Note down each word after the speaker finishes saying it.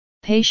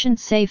Patient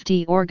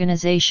Safety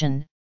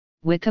Organization,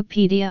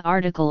 Wikipedia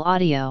Article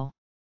Audio.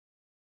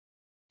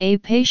 A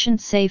patient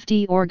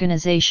safety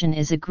organization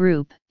is a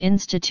group,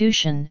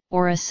 institution,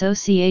 or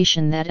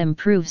association that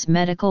improves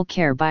medical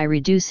care by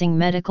reducing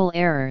medical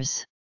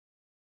errors.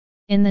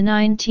 In the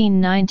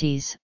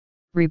 1990s,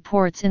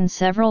 reports in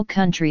several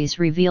countries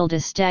revealed a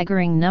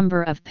staggering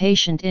number of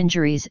patient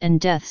injuries and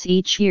deaths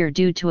each year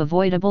due to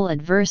avoidable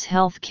adverse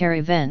health care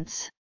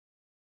events.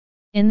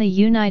 In the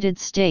United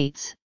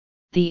States,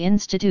 the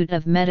Institute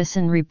of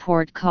Medicine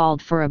report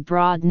called for a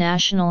broad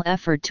national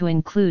effort to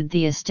include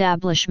the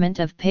establishment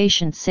of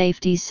patient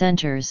safety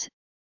centers,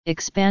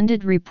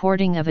 expanded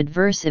reporting of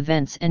adverse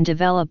events, and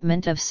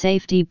development of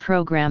safety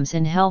programs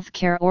in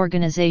healthcare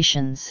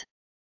organizations.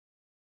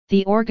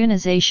 The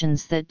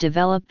organizations that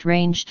developed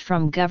ranged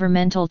from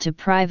governmental to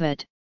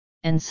private,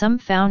 and some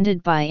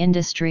founded by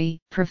industry,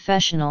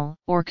 professional,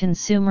 or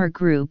consumer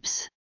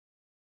groups.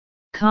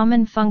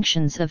 Common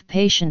functions of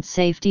patient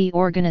safety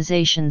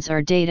organizations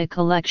are data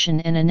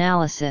collection and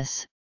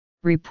analysis,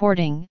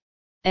 reporting,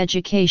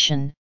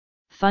 education,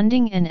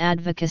 funding and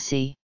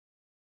advocacy.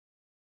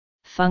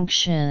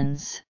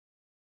 Functions: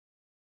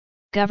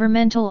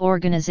 Governmental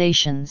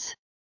organizations.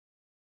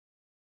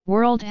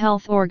 World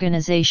Health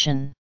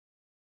Organization,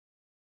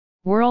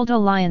 World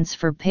Alliance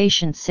for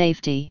Patient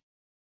Safety,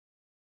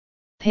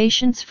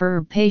 Patients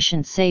for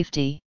Patient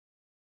Safety,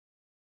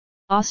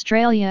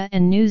 Australia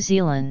and New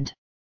Zealand.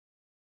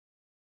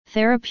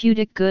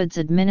 Therapeutic Goods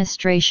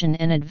Administration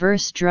and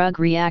Adverse Drug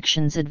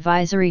Reactions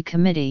Advisory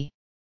Committee,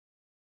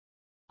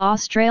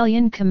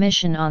 Australian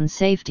Commission on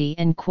Safety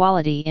and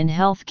Quality in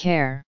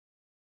Healthcare,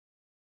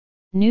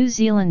 New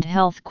Zealand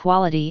Health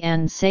Quality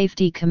and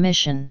Safety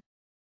Commission,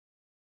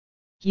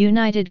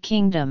 United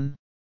Kingdom,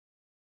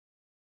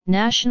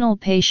 National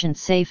Patient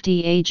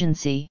Safety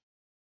Agency,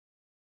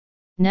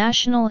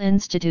 National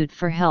Institute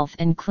for Health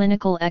and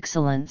Clinical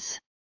Excellence,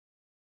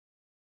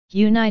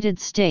 United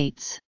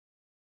States.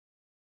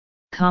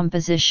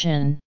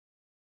 Composition: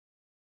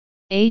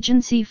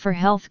 Agency for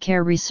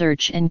Healthcare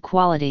Research and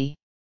Quality,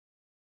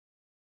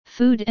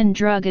 Food and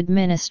Drug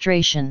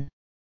Administration,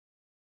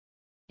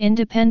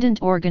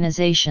 Independent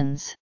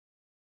Organizations.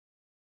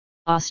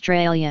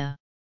 Australia: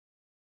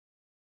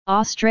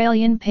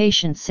 Australian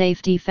Patient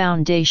Safety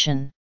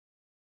Foundation,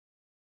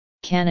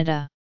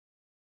 Canada: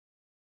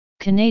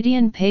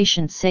 Canadian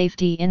Patient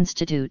Safety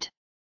Institute,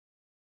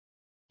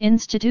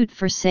 Institute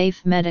for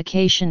Safe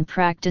Medication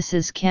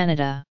Practices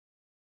Canada.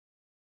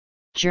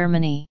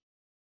 Germany: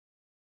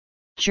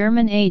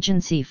 German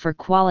Agency for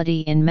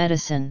Quality in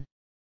Medicine,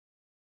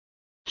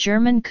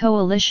 German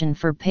Coalition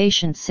for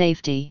Patient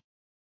Safety.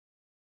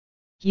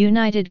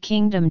 United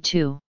Kingdom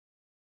too.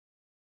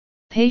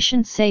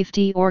 Patient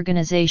safety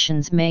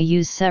organizations may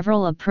use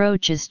several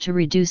approaches to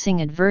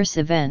reducing adverse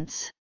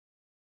events.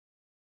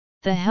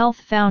 The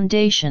Health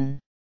Foundation,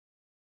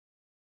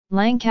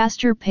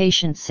 Lancaster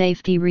Patient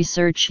Safety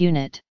Research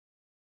Unit.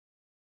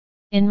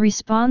 In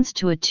response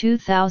to a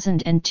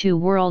 2002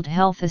 World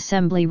Health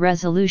Assembly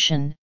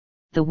resolution,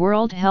 the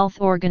World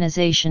Health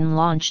Organization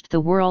launched the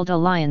World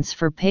Alliance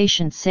for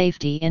Patient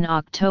Safety in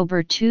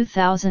October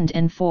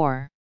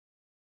 2004.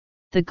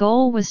 The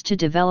goal was to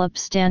develop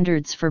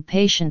standards for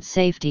patient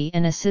safety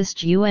and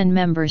assist UN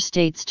member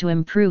states to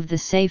improve the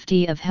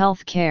safety of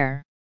health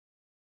care.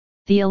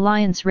 The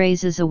alliance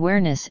raises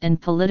awareness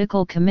and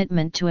political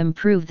commitment to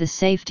improve the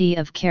safety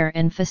of care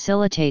and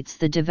facilitates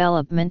the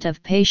development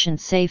of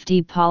patient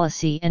safety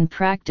policy and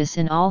practice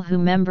in all WHO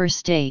member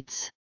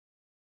states.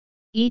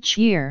 Each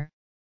year,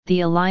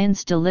 the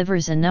alliance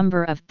delivers a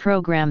number of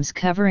programs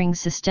covering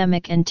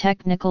systemic and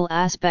technical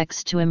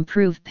aspects to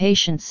improve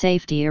patient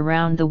safety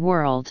around the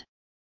world.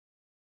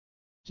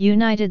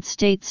 United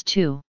States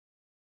too.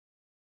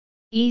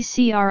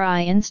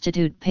 ECRI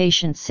Institute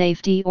Patient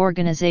Safety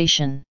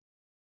Organization.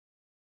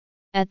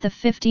 At the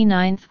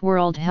 59th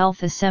World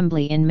Health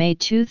Assembly in May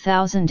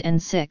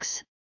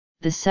 2006,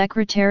 the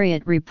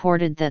Secretariat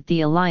reported that the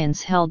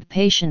Alliance held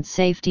patient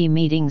safety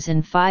meetings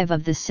in 5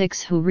 of the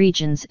 6 WHO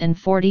regions and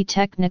 40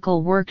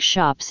 technical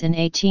workshops in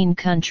 18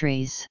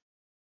 countries.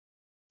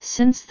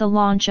 Since the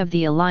launch of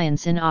the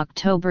Alliance in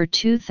October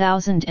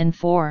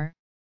 2004,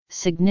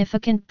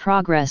 significant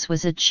progress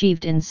was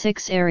achieved in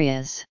 6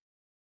 areas.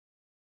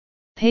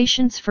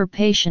 Patients for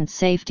Patient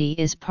Safety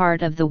is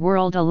part of the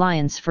World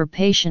Alliance for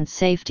Patient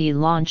Safety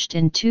launched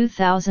in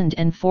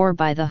 2004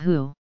 by the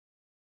WHO.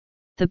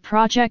 The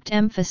project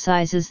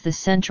emphasizes the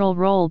central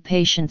role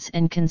patients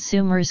and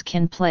consumers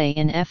can play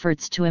in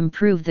efforts to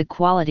improve the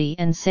quality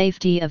and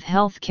safety of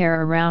healthcare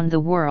around the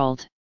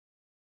world.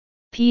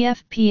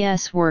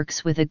 PFPS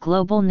works with a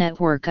global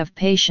network of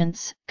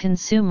patients,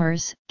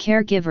 consumers,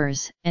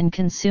 caregivers, and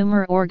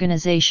consumer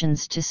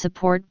organizations to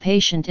support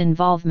patient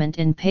involvement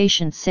in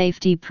patient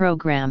safety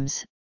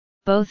programs,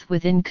 both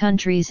within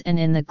countries and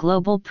in the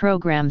global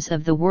programs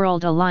of the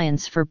World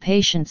Alliance for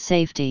Patient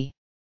Safety.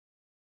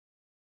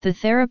 The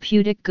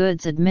Therapeutic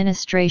Goods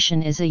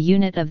Administration is a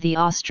unit of the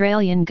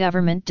Australian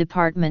Government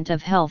Department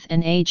of Health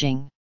and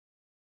Ageing.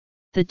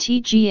 The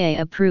TGA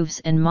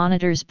approves and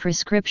monitors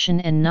prescription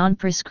and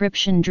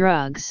non-prescription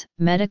drugs,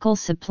 medical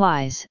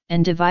supplies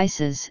and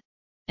devices,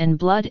 and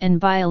blood and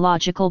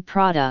biological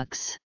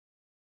products.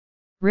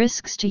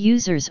 Risks to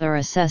users are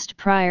assessed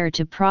prior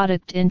to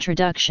product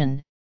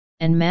introduction,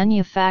 and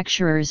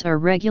manufacturers are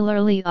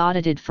regularly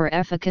audited for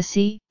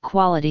efficacy,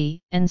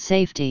 quality, and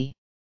safety.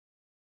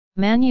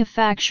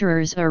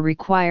 Manufacturers are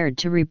required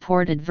to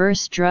report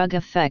adverse drug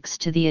effects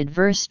to the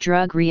Adverse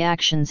Drug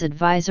Reactions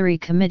Advisory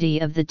Committee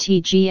of the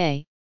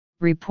TGA.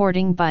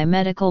 Reporting by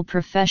medical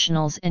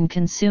professionals and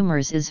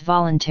consumers is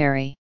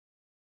voluntary.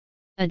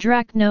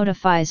 ADRAC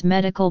notifies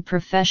medical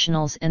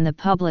professionals and the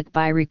public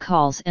by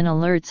recalls and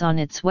alerts on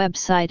its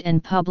website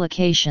and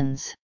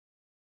publications.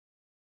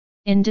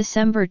 In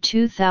December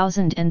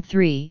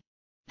 2003,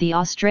 the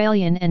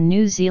Australian and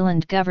New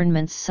Zealand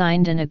governments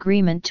signed an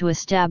agreement to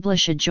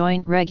establish a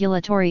joint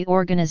regulatory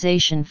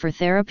organisation for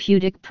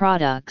therapeutic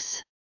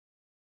products.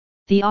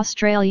 The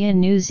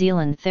Australian-New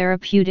Zealand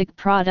Therapeutic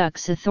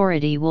Products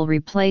Authority will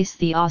replace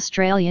the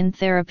Australian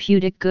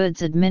Therapeutic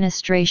Goods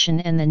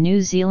Administration and the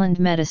New Zealand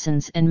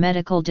Medicines and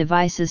Medical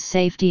Devices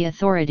Safety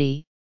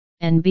Authority,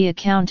 and be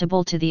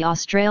accountable to the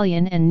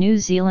Australian and New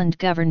Zealand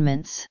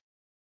governments.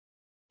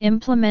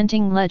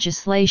 Implementing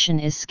legislation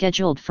is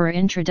scheduled for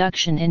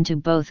introduction into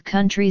both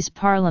countries'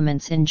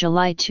 parliaments in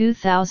July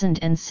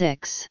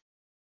 2006.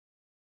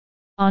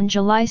 On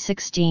July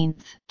 16,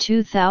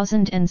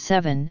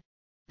 2007,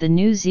 the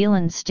New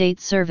Zealand State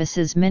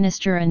Services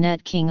Minister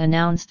Annette King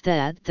announced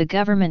that the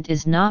government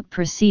is not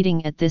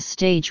proceeding at this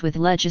stage with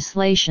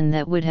legislation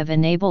that would have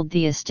enabled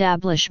the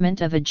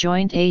establishment of a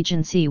joint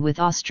agency with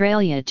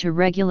Australia to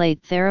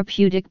regulate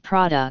therapeutic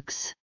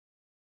products.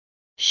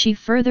 She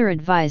further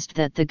advised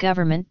that the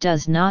government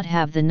does not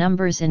have the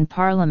numbers in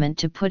Parliament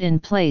to put in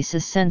place a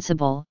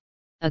sensible,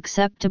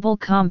 acceptable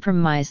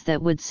compromise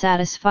that would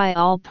satisfy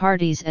all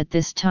parties at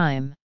this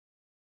time.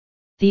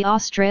 The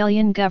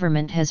Australian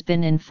government has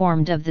been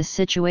informed of the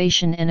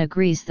situation and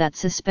agrees that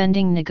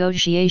suspending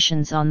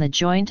negotiations on the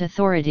joint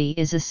authority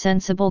is a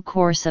sensible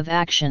course of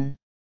action.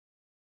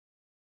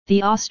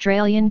 The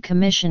Australian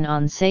Commission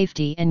on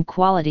Safety and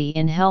Quality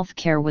in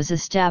Healthcare was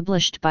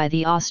established by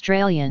the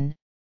Australian,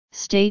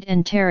 state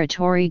and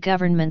territory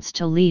governments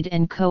to lead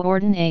and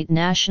coordinate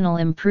national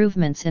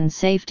improvements in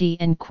safety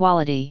and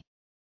quality.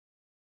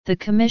 The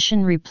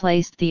Commission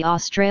replaced the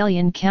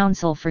Australian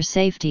Council for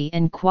Safety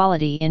and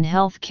Quality in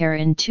Healthcare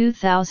in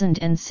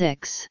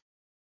 2006.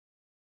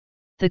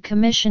 The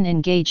Commission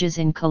engages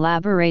in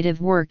collaborative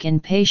work in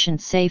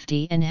patient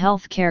safety and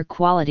healthcare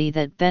quality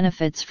that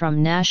benefits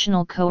from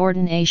national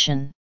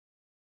coordination.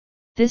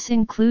 This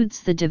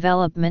includes the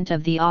development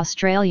of the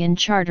Australian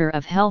Charter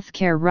of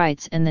Healthcare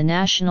Rights and the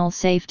National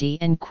Safety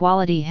and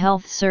Quality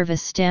Health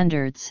Service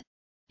Standards,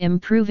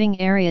 improving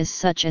areas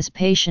such as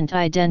patient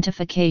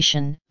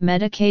identification,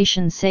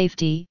 medication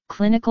safety,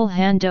 clinical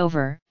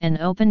handover, and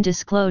open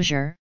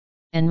disclosure,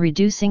 and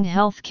reducing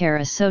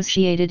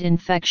healthcare-associated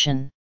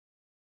infection.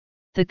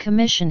 The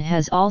Commission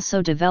has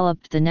also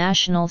developed the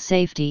National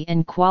Safety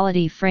and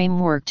Quality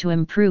Framework to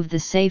improve the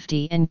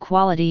safety and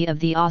quality of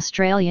the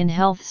Australian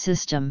health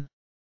system.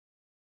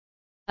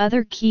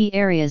 Other key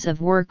areas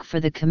of work for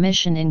the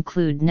Commission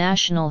include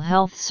National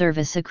Health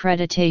Service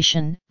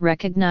accreditation,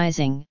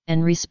 recognizing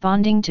and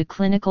responding to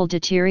clinical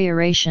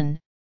deterioration,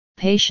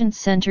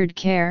 patient-centered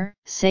care,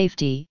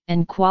 safety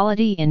and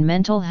quality in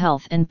mental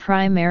health and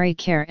primary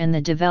care, and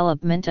the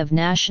development of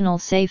national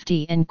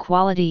safety and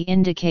quality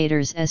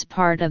indicators as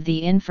part of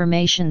the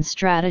Information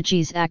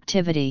Strategies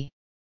activity.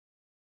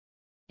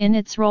 In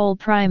its role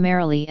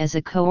primarily as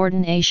a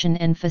coordination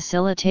and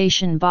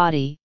facilitation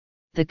body,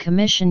 the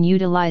Commission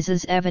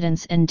utilizes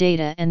evidence and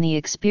data and the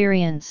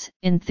experience,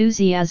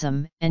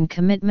 enthusiasm, and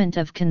commitment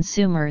of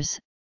consumers,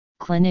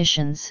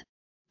 clinicians,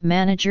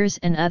 managers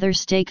and other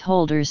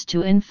stakeholders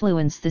to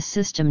influence the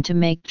system to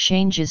make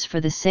changes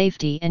for the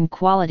safety and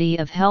quality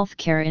of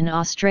healthcare in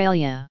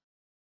Australia.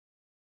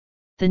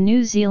 The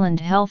New Zealand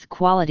Health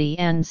Quality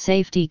and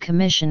Safety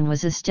Commission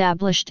was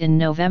established in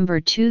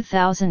November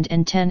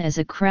 2010 as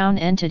a Crown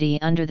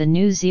entity under the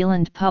New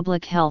Zealand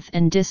Public Health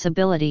and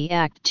Disability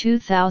Act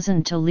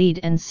 2000 to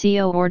lead and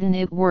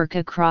coordinate work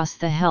across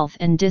the health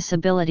and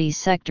disability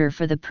sector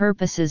for the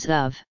purposes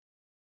of.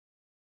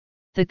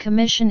 The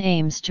Commission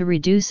aims to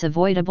reduce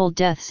avoidable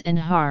deaths and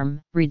harm,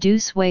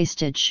 reduce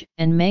wastage,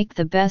 and make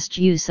the best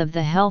use of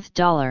the health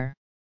dollar.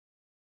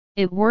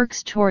 It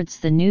works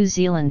towards the New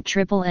Zealand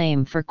triple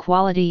aim for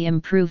quality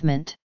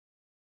improvement.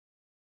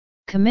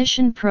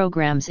 Commission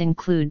programs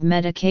include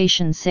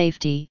medication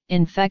safety,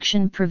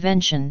 infection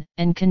prevention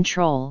and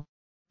control,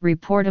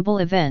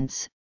 reportable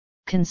events,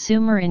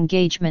 consumer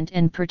engagement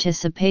and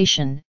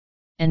participation,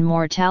 and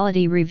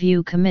mortality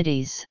review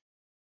committees.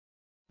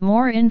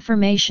 More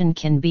information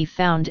can be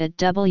found at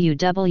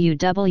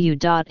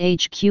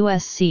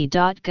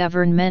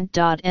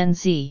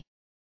www.hqsc.government.nz.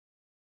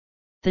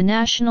 The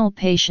National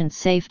Patient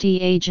Safety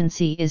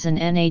Agency is an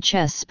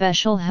NHS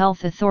special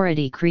health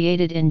authority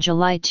created in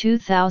July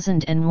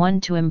 2001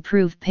 to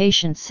improve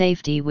patient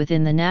safety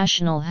within the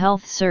National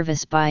Health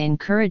Service by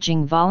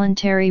encouraging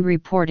voluntary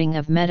reporting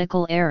of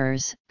medical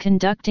errors,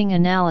 conducting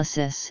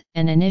analysis,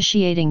 and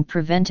initiating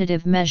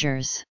preventative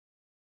measures.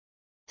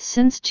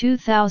 Since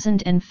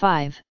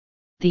 2005,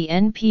 the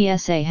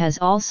NPSA has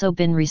also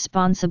been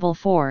responsible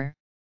for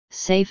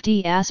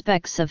safety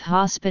aspects of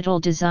hospital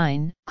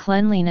design,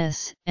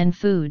 cleanliness, and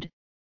food,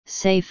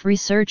 safe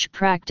research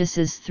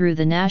practices through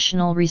the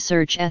National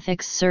Research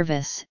Ethics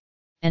Service,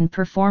 and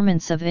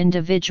performance of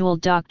individual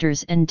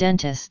doctors and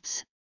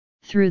dentists,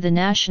 through the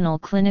National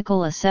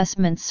Clinical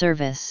Assessment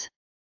Service.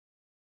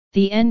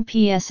 The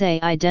NPSA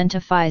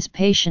identifies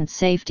patient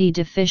safety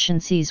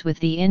deficiencies with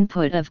the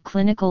input of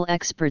clinical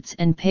experts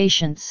and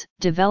patients,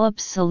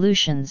 develops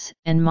solutions,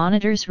 and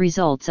monitors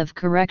results of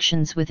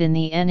corrections within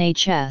the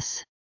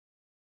NHS.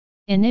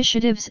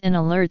 Initiatives and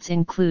alerts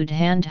include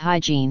hand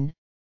hygiene,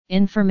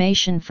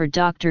 information for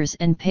doctors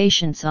and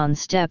patients on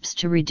steps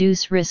to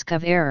reduce risk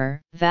of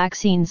error,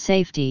 vaccine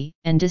safety,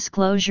 and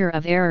disclosure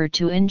of error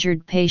to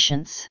injured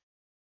patients.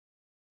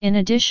 In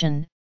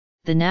addition,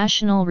 the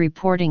National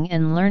Reporting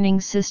and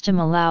Learning System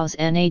allows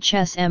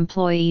NHS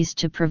employees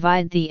to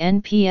provide the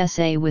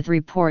NPSA with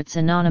reports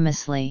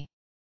anonymously.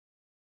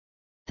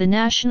 The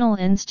National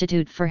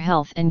Institute for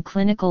Health and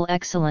Clinical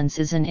Excellence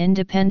is an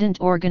independent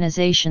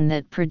organization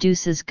that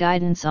produces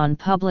guidance on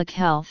public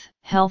health,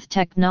 health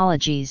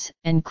technologies,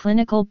 and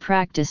clinical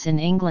practice in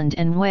England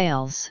and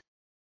Wales.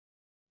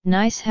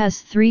 NICE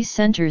has 3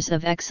 centres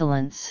of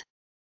excellence.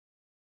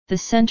 The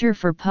Centre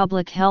for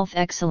Public Health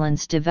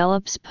Excellence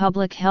develops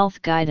public health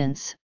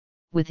guidance,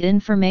 with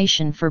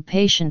information for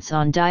patients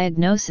on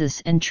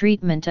diagnosis and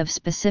treatment of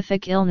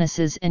specific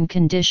illnesses and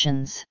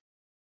conditions.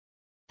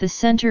 The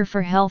Center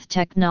for Health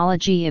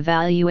Technology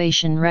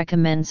Evaluation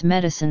recommends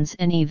medicines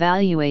and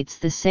evaluates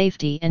the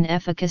safety and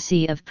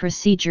efficacy of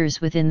procedures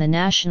within the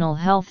National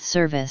Health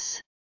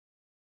Service.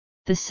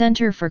 The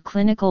Center for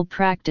Clinical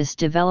Practice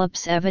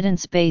develops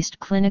evidence-based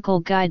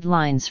clinical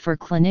guidelines for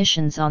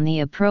clinicians on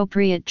the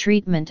appropriate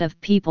treatment of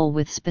people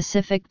with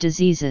specific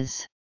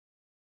diseases.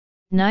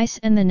 NICE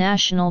and the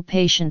National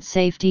Patient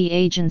Safety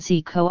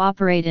Agency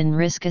cooperate in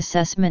risk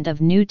assessment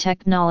of new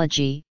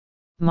technology,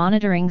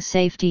 monitoring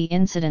safety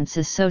incidents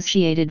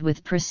associated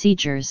with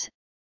procedures,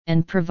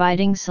 and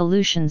providing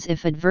solutions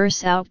if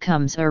adverse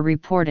outcomes are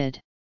reported.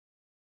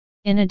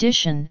 In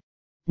addition,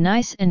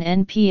 NICE and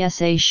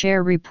NPSA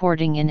share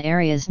reporting in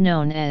areas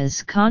known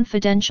as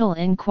confidential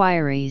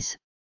inquiries,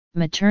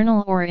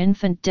 maternal or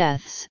infant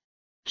deaths,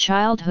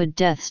 childhood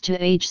deaths to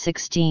age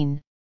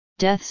 16,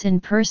 deaths in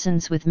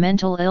persons with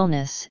mental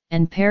illness,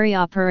 and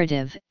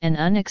perioperative and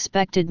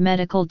unexpected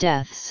medical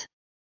deaths.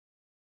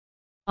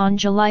 On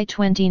July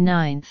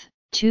 29,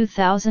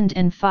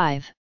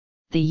 2005,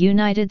 the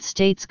United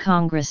States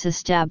Congress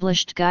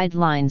established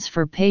guidelines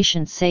for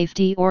patient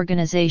safety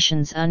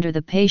organizations under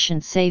the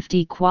Patient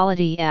Safety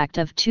Quality Act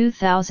of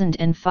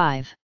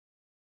 2005.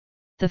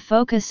 The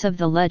focus of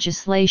the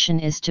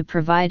legislation is to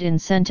provide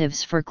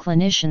incentives for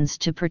clinicians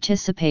to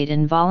participate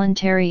in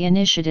voluntary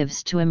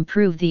initiatives to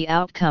improve the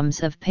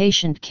outcomes of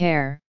patient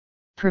care,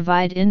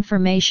 provide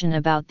information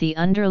about the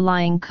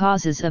underlying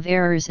causes of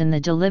errors in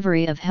the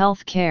delivery of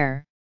health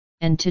care,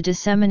 and to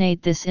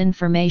disseminate this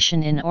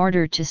information in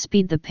order to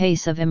speed the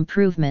pace of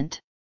improvement.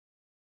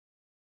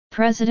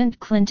 President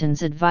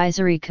Clinton's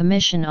Advisory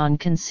Commission on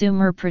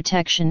Consumer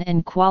Protection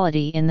and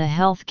Quality in the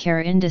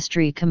Healthcare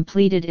Industry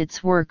completed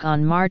its work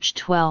on March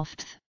 12,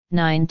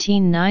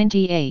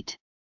 1998.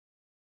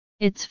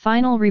 Its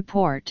final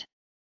report,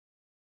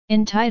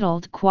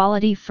 entitled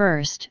Quality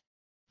First,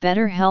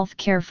 Better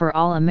Healthcare for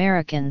All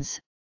Americans,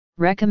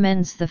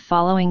 recommends the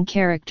following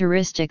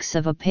characteristics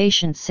of a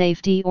patient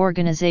safety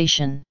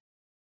organization.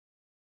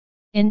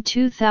 In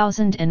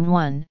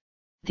 2001,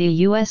 the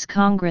U.S.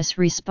 Congress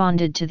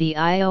responded to the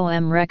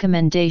IOM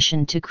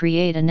recommendation to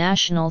create a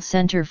National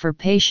Center for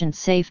Patient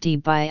Safety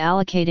by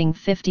allocating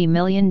 $50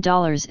 million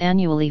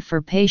annually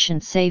for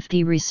patient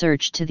safety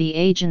research to the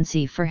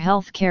Agency for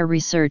Healthcare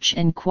Research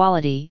and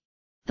Quality,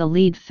 the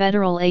lead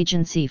federal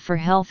agency for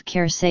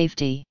healthcare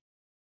safety.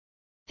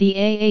 The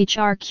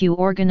AHRQ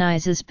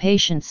organizes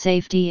patient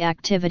safety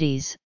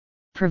activities,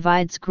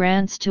 provides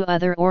grants to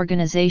other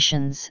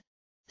organizations,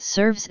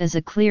 serves as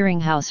a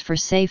clearinghouse for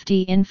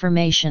safety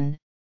information,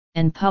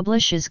 and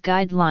publishes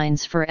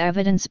guidelines for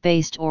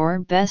evidence-based or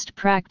best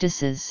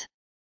practices.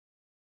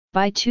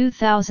 By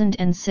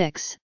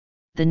 2006,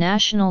 the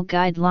National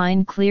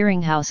Guideline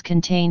Clearinghouse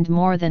contained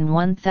more than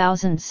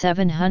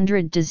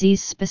 1,700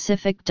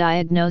 disease-specific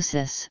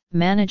diagnosis,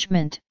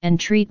 management, and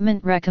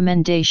treatment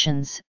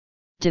recommendations,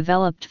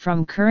 developed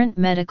from current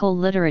medical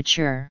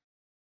literature.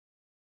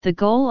 The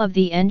goal of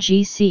the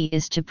NGC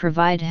is to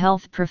provide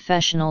health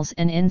professionals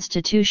and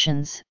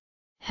institutions,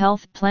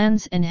 health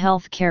plans and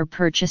healthcare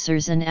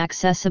purchasers an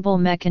accessible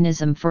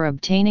mechanism for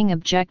obtaining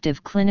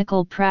objective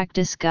clinical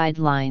practice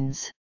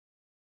guidelines.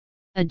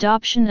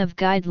 Adoption of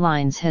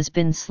guidelines has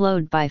been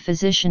slowed by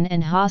physician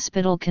and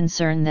hospital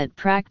concern that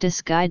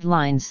practice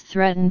guidelines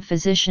threaten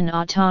physician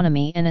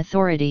autonomy and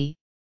authority,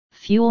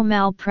 fuel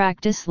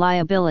malpractice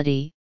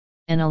liability,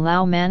 and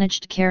allow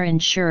managed care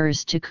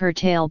insurers to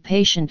curtail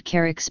patient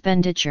care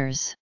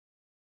expenditures.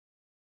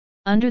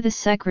 Under the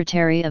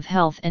Secretary of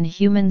Health and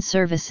Human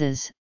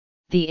Services,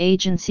 the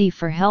Agency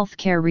for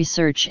Healthcare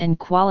Research and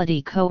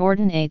Quality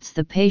coordinates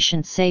the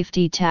Patient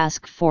Safety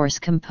Task Force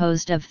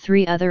composed of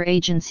 3 other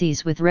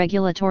agencies with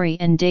regulatory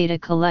and data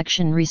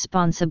collection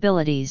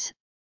responsibilities,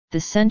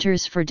 the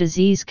Centers for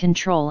Disease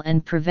Control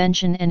and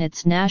Prevention and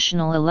its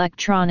National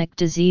Electronic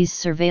Disease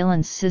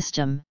Surveillance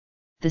System,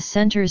 the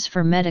Centers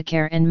for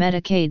Medicare and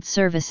Medicaid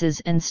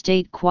Services and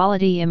State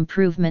Quality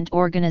Improvement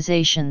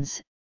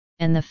Organizations,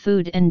 and the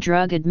Food and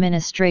Drug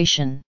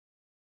Administration.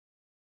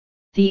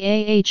 The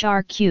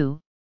AHRQ,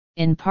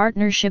 in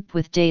partnership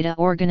with data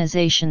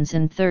organizations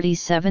in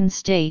 37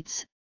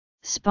 states,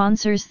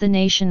 sponsors the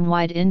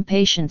nationwide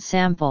Inpatient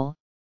Sample,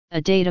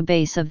 a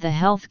database of the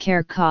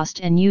Healthcare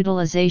Cost and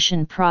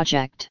Utilization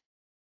Project.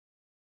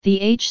 The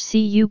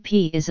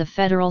HCUP is a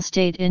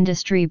federal-state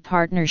industry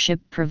partnership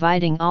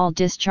providing all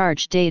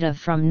discharge data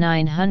from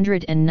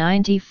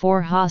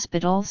 994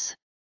 hospitals.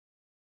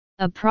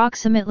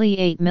 Approximately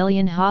 8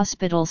 million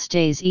hospital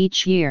stays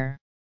each year.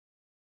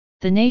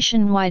 The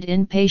nationwide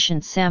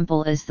inpatient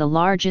sample is the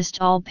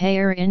largest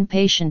all-payer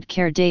inpatient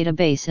care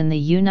database in the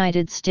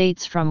United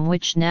States from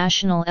which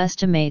national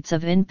estimates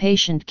of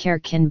inpatient care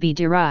can be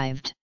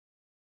derived.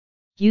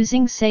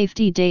 Using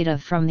safety data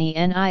from the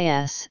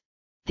NIS,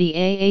 the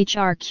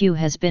AHRQ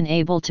has been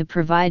able to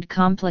provide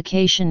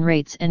complication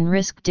rates and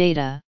risk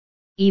data,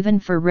 even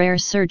for rare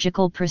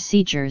surgical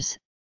procedures,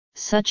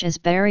 such as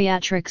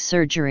bariatric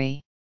surgery.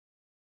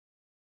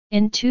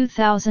 In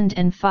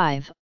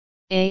 2005,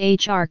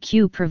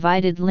 AHRQ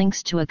provided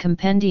links to a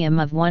compendium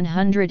of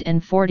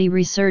 140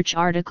 research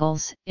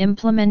articles,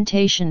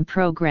 implementation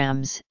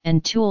programs,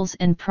 and tools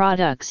and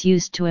products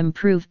used to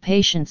improve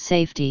patient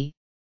safety,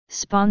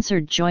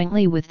 sponsored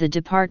jointly with the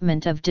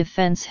Department of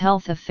Defense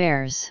Health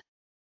Affairs.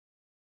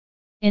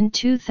 In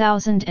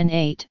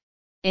 2008,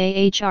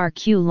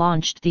 AHRQ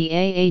launched the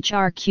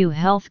AHRQ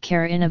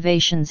Healthcare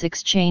Innovations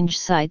Exchange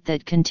site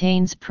that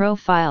contains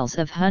profiles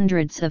of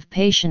hundreds of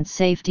patient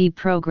safety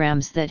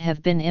programs that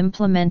have been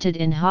implemented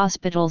in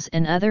hospitals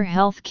and other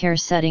healthcare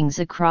settings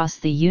across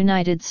the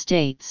United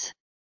States.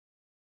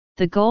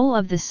 The goal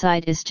of the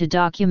site is to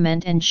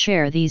document and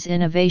share these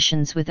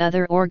innovations with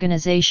other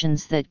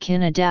organizations that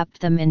can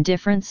adapt them in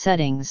different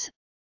settings,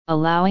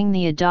 allowing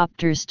the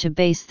adopters to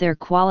base their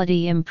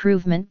quality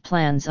improvement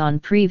plans on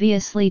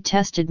previously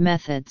tested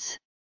methods.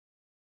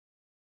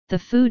 The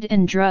Food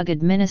and Drug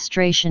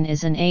Administration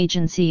is an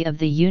agency of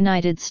the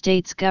United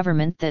States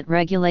government that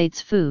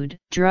regulates food,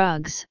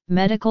 drugs,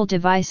 medical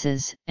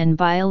devices, and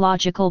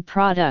biological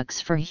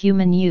products for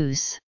human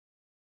use.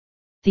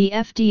 The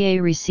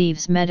FDA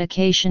receives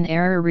medication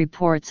error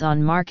reports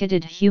on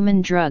marketed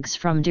human drugs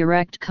from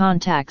direct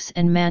contacts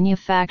and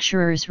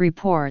manufacturers'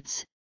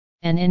 reports,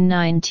 and in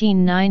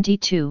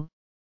 1992,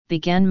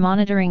 began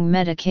monitoring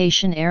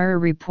medication error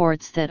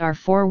reports that are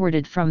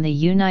forwarded from the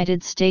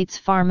United States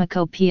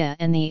Pharmacopeia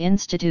and the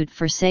Institute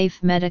for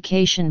Safe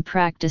Medication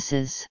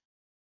Practices.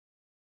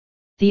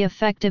 The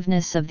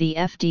effectiveness of the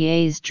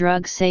FDA's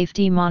drug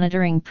safety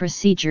monitoring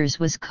procedures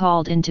was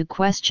called into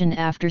question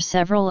after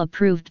several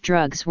approved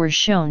drugs were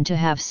shown to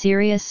have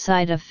serious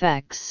side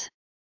effects.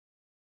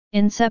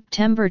 In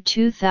September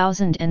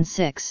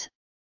 2006,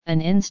 an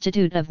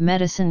Institute of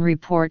Medicine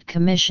report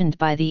commissioned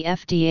by the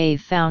FDA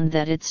found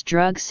that its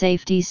drug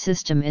safety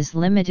system is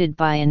limited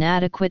by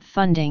inadequate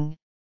funding,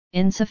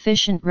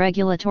 insufficient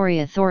regulatory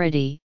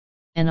authority,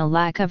 and a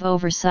lack of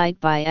oversight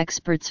by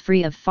experts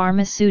free of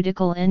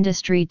pharmaceutical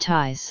industry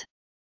ties.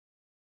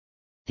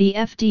 The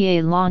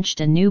FDA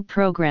launched a new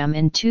program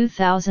in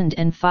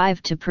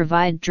 2005 to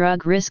provide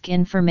drug risk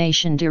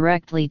information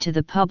directly to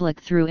the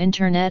public through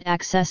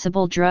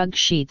Internet-accessible drug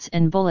sheets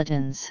and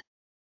bulletins.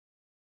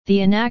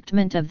 The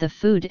enactment of the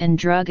Food and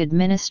Drug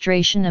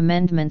Administration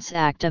Amendments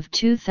Act of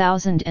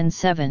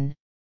 2007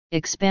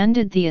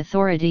 expanded the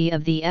authority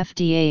of the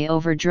FDA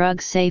over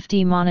drug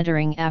safety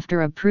monitoring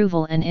after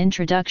approval and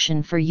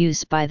introduction for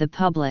use by the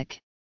public.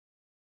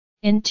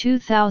 In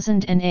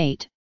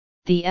 2008,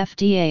 the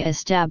FDA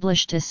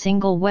established a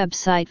single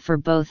website for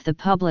both the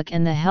public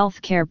and the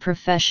healthcare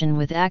profession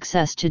with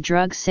access to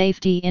drug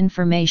safety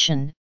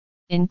information,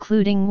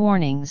 including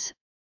warnings,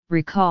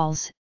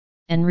 recalls,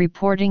 and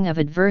reporting of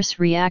adverse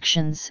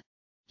reactions,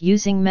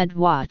 using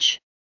MedWatch.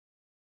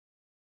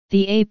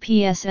 The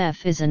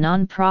APSF is a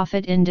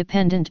non-profit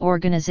independent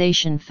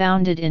organization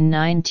founded in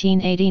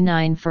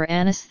 1989 for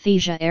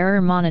anesthesia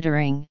error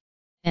monitoring,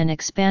 and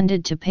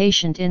expanded to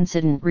patient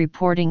incident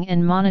reporting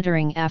and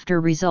monitoring after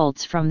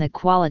results from the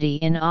Quality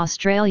in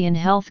Australian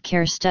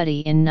Healthcare study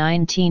in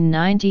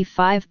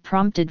 1995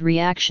 prompted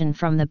reaction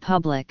from the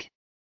public.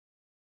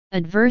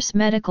 Adverse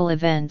medical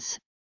events,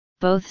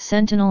 both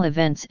sentinel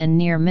events and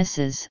near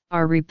misses,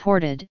 are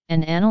reported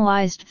and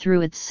analyzed through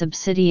its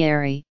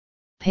subsidiary,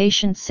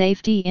 Patient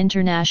Safety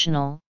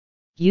International,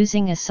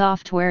 using a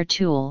software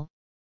tool,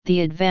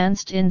 the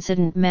Advanced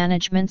Incident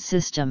Management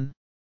System.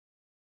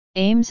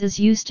 AIMS is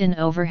used in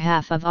over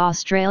half of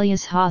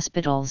Australia's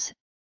hospitals,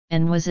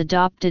 and was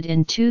adopted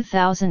in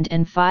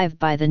 2005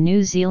 by the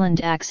New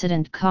Zealand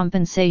Accident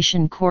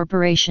Compensation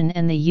Corporation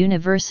and the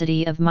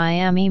University of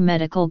Miami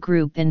Medical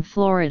Group in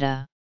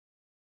Florida.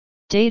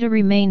 Data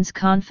remains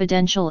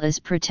confidential as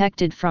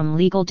protected from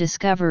legal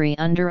discovery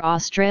under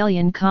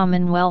Australian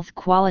Commonwealth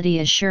Quality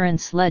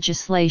Assurance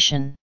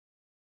legislation.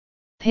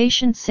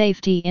 Patient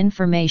safety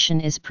information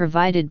is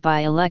provided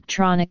by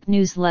electronic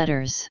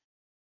newsletters.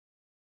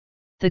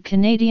 The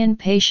Canadian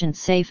Patient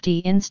Safety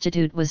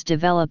Institute was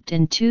developed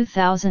in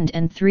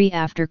 2003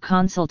 after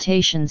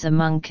consultations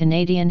among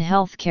Canadian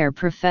healthcare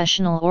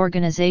professional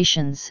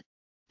organizations,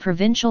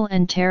 provincial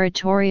and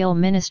territorial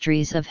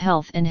ministries of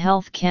health and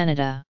Health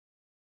Canada.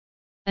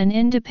 An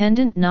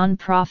independent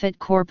non-profit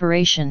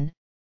corporation,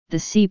 the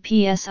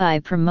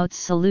CPSI promotes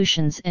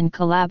solutions and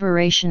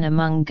collaboration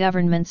among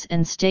governments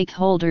and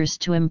stakeholders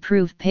to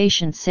improve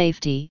patient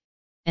safety,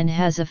 and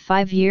has a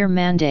 5-year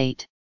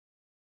mandate.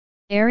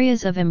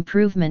 Areas of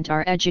improvement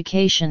are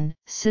education,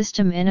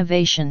 system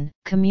innovation,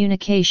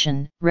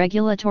 communication,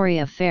 regulatory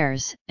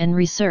affairs, and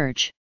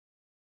research.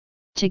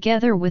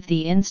 Together with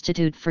the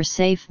Institute for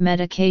Safe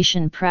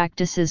Medication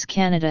Practices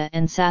Canada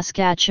and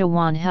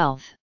Saskatchewan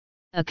Health,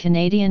 a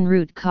Canadian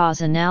root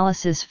cause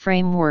analysis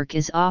framework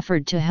is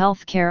offered to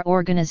healthcare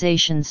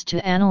organizations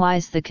to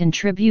analyze the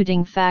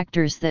contributing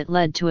factors that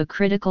led to a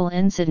critical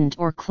incident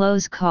or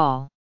close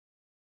call.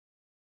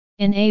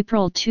 In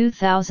April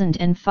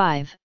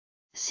 2005,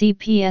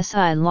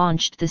 CPSI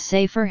launched the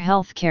Safer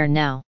Healthcare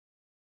Now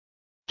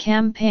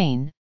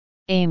campaign,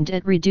 aimed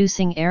at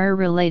reducing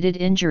error-related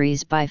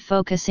injuries by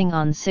focusing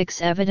on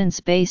 6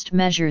 evidence-based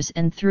measures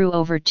and through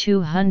over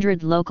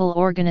 200 local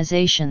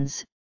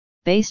organizations,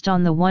 based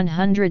on the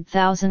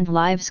 100,000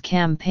 Lives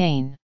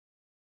campaign.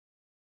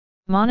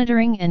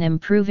 Monitoring and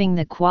improving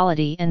the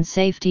quality and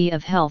safety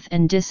of health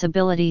and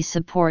disability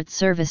support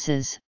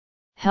services,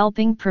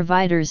 helping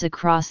providers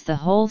across the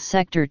whole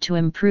sector to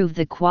improve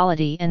the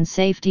quality and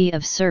safety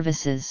of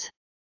services.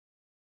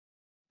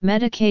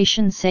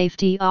 Medication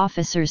Safety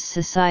Officers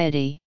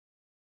Society,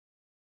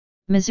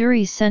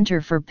 Missouri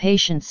Center for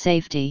Patient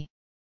Safety,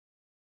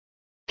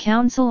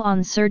 Council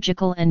on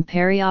Surgical and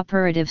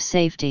Perioperative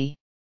Safety,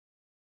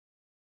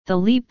 the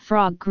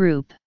Leapfrog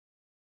Group,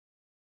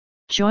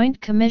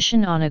 Joint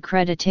Commission on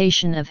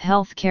Accreditation of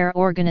Healthcare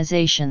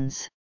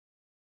Organizations,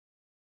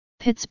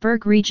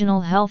 Pittsburgh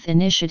Regional Health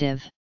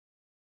Initiative,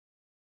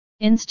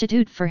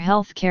 Institute for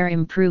Healthcare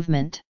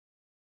Improvement,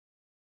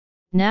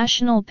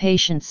 National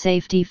Patient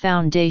Safety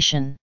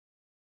Foundation,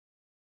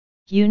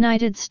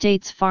 United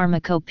States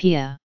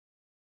Pharmacopeia,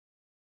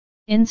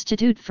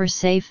 Institute for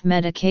Safe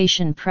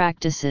Medication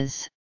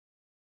Practices,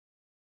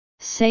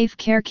 Safe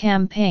Care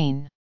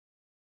Campaign.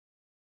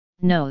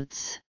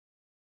 Notes: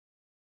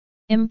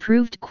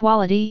 improved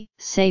quality,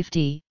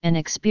 safety, and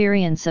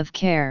experience of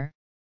care,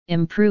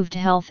 improved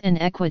health and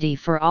equity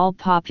for all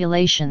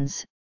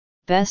populations,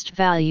 best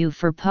value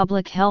for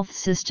public health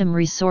system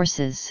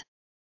resources.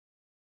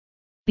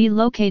 Be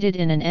located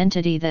in an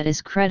entity that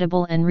is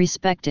credible and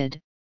respected.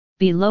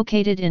 Be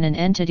located in an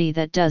entity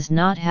that does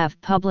not have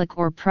public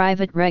or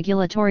private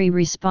regulatory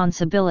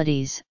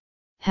responsibilities,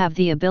 have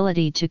the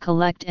ability to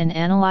collect and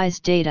analyze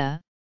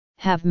data,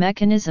 have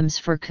mechanisms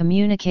for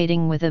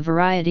communicating with a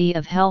variety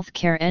of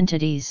healthcare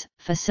entities,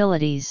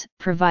 facilities,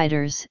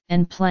 providers,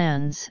 and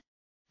plans,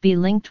 be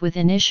linked with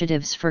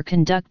initiatives for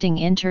conducting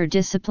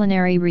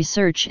interdisciplinary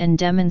research and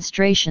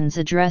demonstrations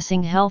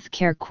addressing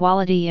healthcare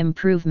quality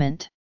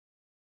improvement.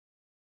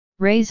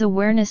 Raise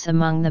awareness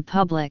among the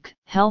public,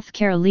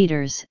 healthcare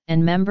leaders,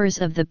 and members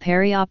of the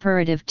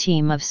perioperative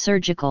team of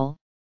surgical,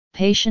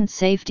 patient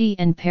safety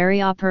and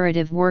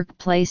perioperative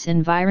workplace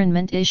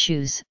environment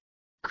issues.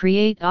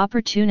 Create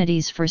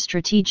opportunities for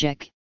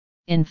strategic,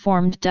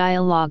 informed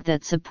dialogue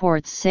that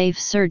supports safe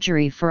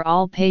surgery for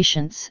all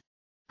patients.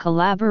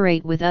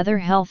 Collaborate with other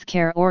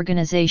healthcare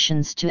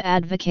organizations to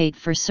advocate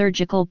for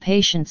surgical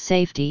patient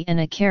safety and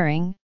a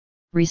caring,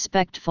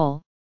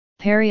 respectful,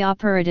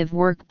 perioperative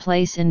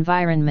workplace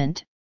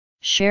environment.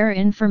 Share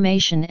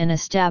information and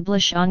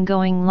establish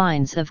ongoing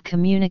lines of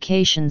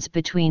communications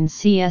between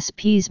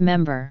CSP's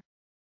member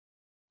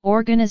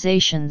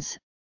organizations.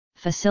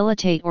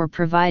 Facilitate or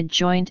provide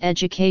joint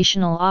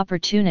educational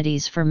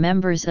opportunities for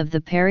members of the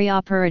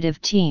perioperative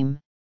team,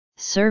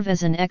 serve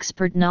as an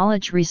expert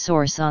knowledge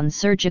resource on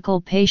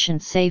surgical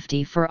patient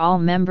safety for all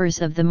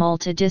members of the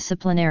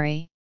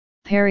multidisciplinary,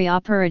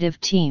 perioperative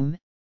team,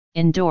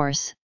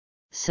 endorse,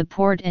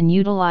 support and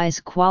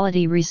utilize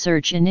quality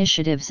research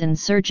initiatives in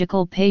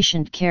surgical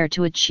patient care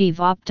to achieve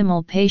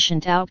optimal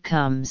patient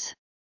outcomes.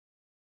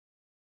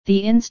 The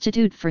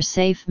Institute for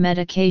Safe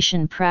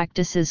Medication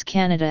Practices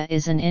Canada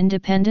is an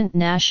independent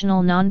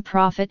national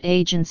non-profit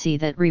agency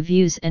that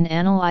reviews and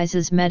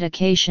analyzes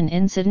medication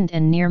incident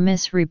and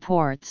near-miss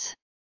reports.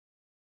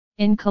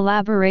 In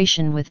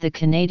collaboration with the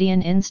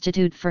Canadian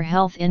Institute for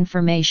Health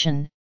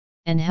Information,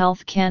 and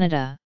Health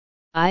Canada,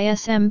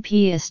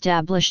 ISMP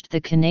established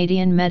the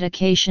Canadian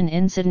Medication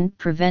Incident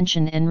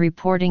Prevention and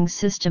Reporting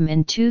System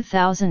in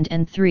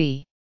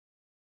 2003.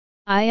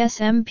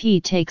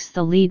 ISMP takes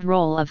the lead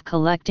role of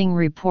collecting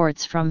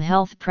reports from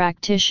health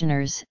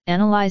practitioners,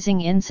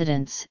 analyzing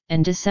incidents,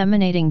 and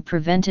disseminating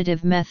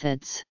preventative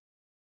methods.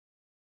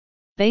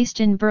 Based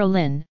in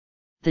Berlin,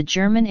 the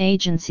German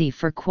Agency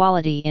for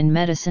Quality in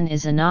Medicine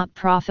is a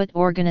not-profit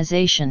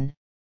organization,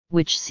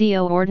 which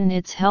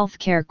coordinates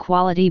healthcare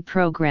quality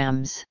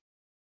programs.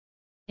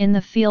 In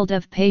the field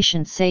of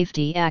patient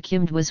safety,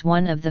 ACUMD was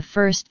one of the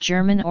first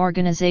German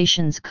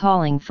organizations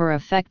calling for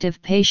effective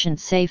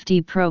patient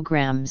safety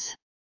programs.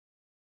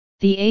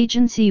 The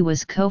agency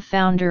was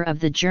co-founder of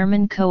the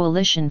German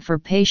Coalition for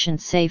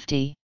Patient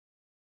Safety.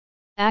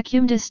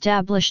 ACUMD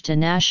established a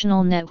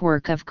national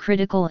network of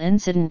critical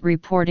incident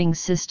reporting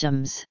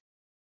systems.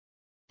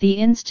 The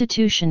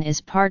institution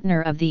is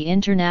partner of the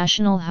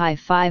International High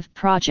Five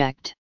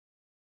project.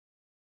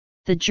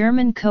 The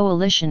German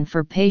Coalition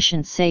for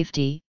Patient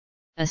Safety,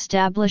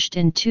 established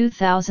in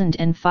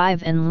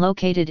 2005 and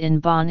located in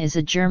Bonn, is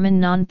a German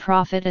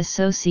non-profit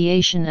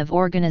association of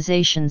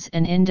organizations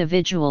and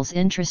individuals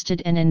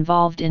interested and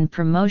involved in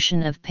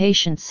promotion of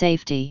patient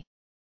safety.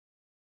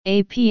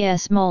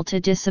 APS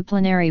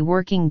multidisciplinary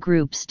working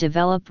groups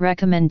develop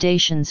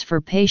recommendations for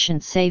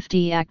patient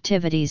safety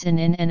activities in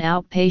and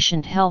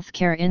outpatient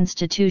healthcare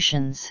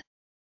institutions.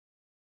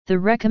 The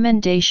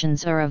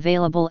recommendations are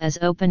available as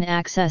open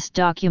access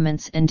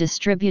documents and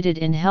distributed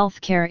in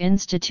healthcare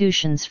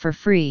institutions for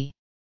free.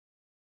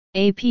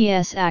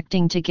 APS,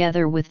 acting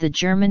together with the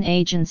German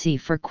Agency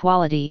for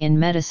Quality in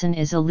Medicine,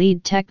 is a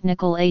lead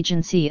technical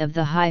agency of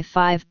the High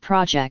Five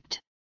project.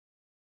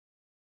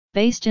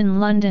 Based in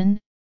London,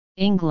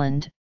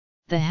 England,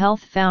 the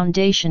Health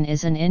Foundation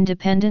is an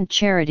independent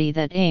charity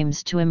that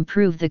aims to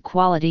improve the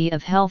quality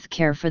of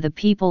healthcare for the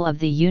people of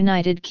the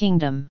United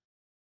Kingdom.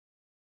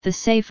 The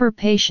Safer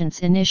Patients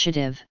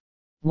Initiative,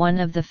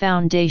 one of the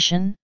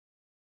Foundation's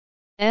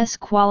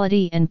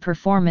quality and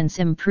performance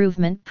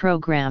improvement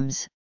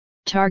programs,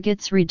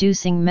 targets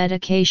reducing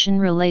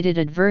medication-related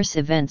adverse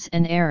events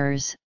and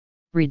errors,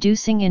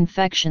 reducing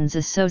infections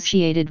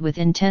associated with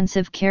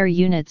intensive care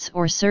units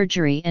or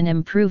surgery, and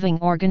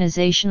improving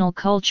organizational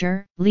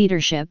culture,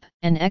 leadership,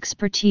 and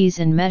expertise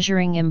in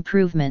measuring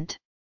improvement.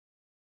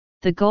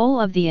 The goal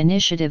of the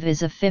initiative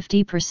is a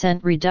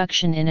 50%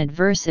 reduction in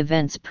adverse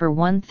events per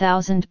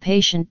 1,000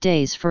 patient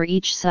days for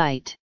each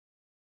site.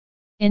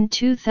 In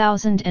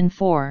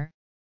 2004,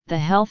 the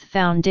Health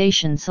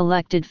Foundation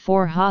selected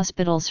 4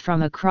 hospitals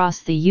from across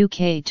the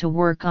UK to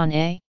work on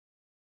a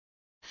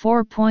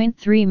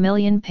 4.3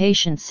 million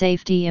patient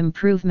safety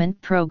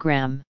improvement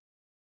program.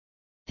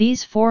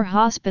 These 4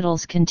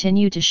 hospitals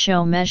continue to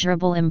show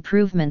measurable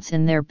improvements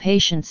in their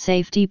patient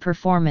safety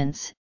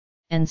performance,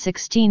 and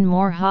 16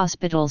 more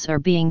hospitals are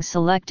being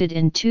selected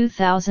in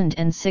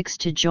 2006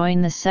 to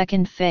join the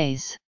second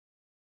phase.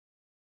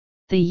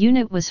 The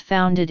unit was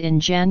founded in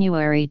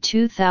January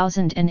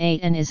 2008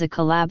 and is a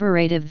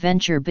collaborative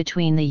venture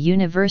between the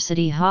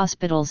University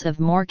Hospitals of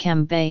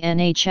Morecambe Bay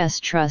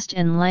NHS Trust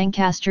and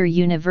Lancaster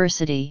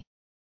University.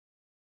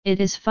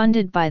 It is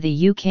funded by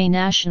the UK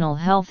National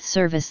Health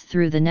Service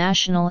through the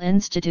National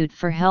Institute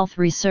for Health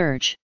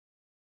Research.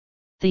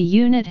 The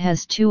unit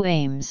has 2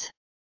 aims.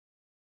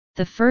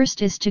 The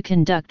first is to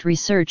conduct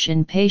research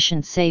in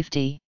patient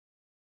safety.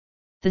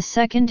 The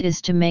second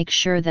is to make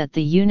sure that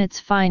the unit's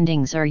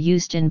findings are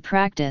used in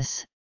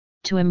practice,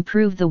 to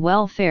improve the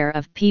welfare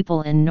of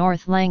people in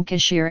North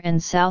Lancashire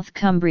and South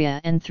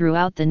Cumbria and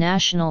throughout the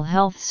National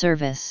Health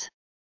Service.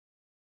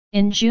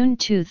 In June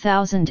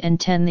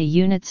 2010, the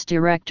unit's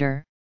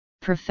director,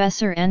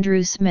 Professor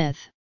Andrew Smith,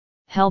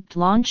 helped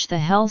launch the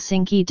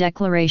Helsinki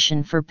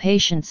Declaration for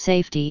Patient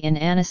Safety in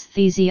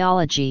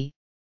Anesthesiology,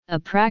 a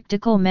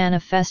practical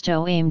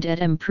manifesto aimed at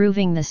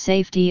improving the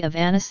safety of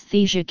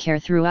anesthesia care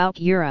throughout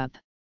Europe.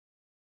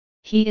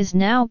 He is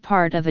now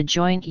part of a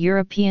joint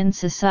European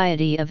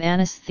Society of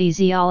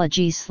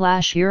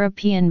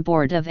Anesthesiology/European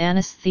Board of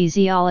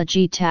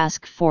Anesthesiology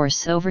task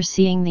force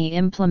overseeing the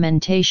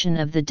implementation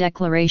of the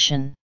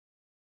declaration.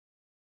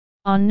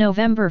 On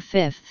November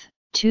 5,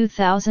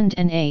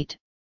 2008,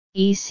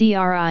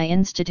 ECRI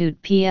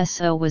Institute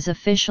PSO was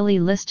officially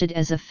listed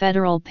as a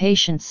federal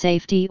patient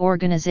safety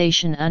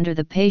organization under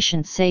the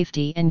Patient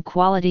Safety and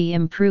Quality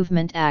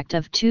Improvement Act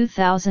of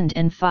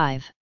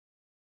 2005.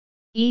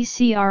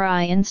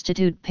 ECRI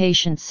Institute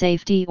Patient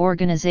Safety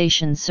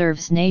Organization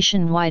serves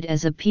nationwide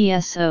as a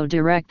PSO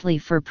directly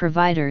for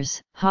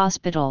providers,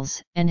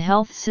 hospitals, and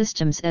health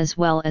systems, as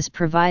well as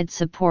provide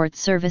support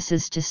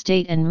services to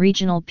state and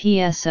regional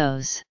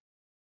PSOs.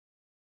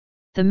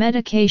 The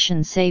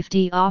Medication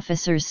Safety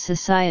Officers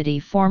Society,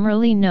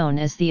 formerly known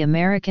as the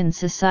American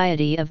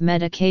Society of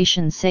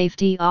Medication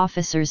Safety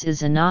Officers,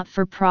 is a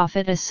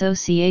not-for-profit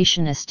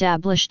association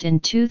established in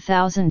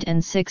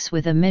 2006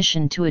 with a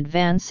mission to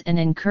advance and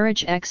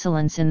encourage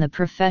excellence in the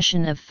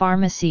profession of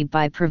pharmacy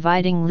by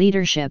providing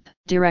leadership,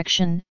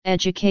 direction,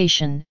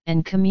 education,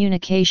 and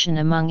communication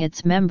among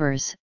its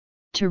members,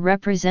 to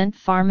represent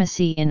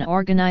pharmacy in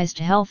organized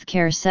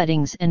healthcare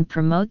settings and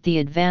promote the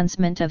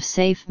advancement of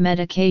safe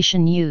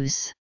medication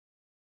use.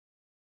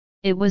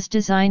 It was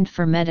designed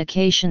for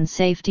medication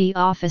safety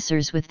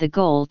officers with the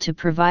goal to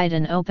provide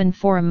an open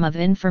forum of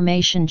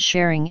information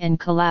sharing and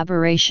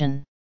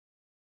collaboration.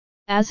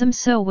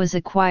 ASMSO was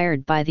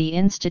acquired by the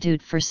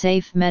Institute for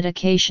Safe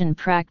Medication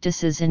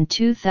Practices in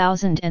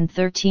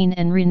 2013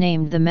 and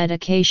renamed the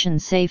Medication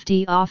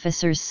Safety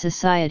Officers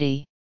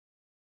Society.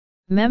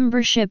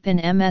 Membership in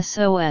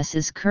MSOS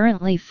is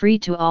currently free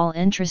to all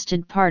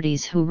interested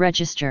parties who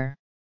register.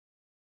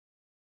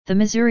 The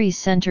Missouri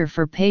Center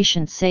for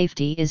Patient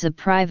Safety is a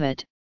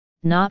private,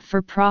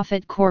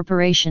 not-for-profit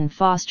corporation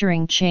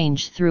fostering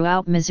change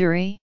throughout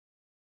Missouri's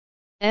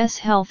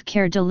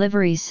healthcare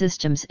delivery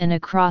systems and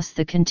across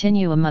the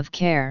continuum of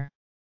care.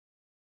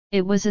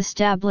 It was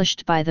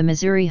established by the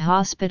Missouri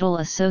Hospital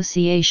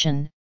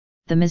Association,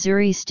 the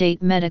Missouri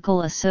State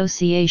Medical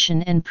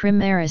Association and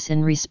Primaris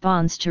in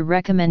response to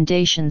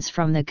recommendations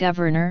from the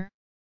Governor's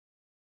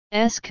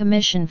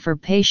Commission for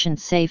Patient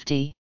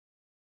Safety.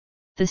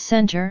 The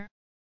Center's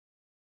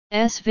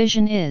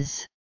vision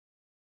is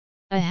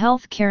a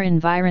healthcare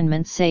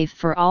environment safe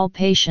for all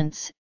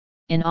patients,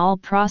 in all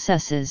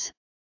processes,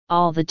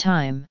 all the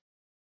time.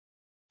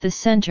 The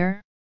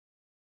Center's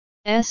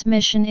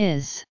mission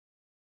is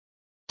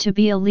to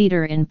be a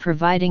leader in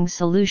providing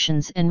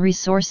solutions and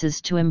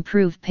resources to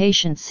improve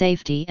patient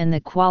safety and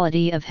the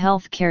quality of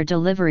healthcare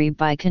delivery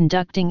by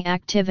conducting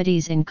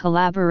activities in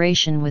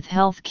collaboration with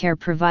healthcare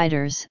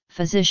providers,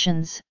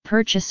 physicians,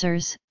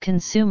 purchasers,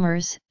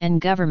 consumers,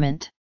 and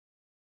government.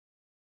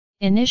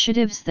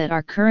 Initiatives that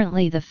are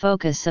currently the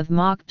focus of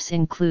MOCPS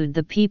include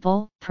the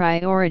People,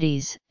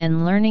 Priorities,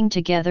 and Learning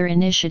Together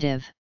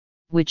initiative,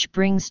 which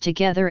brings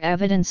together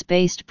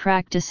evidence-based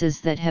practices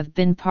that have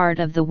been part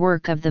of the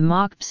work of the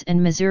MOCPS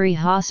and Missouri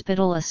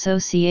Hospital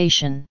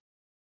Association.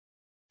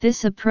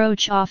 This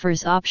approach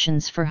offers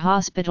options for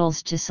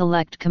hospitals to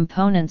select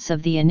components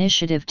of the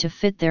initiative to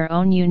fit their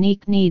own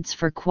unique needs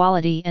for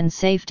quality and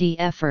safety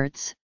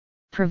efforts,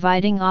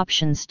 providing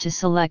options to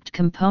select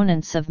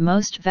components of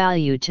most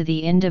value to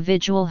the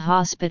individual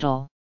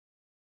hospital.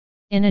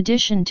 In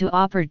addition to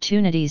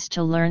opportunities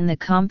to learn the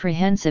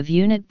comprehensive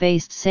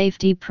unit-based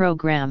safety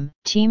program,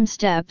 team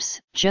steps,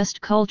 just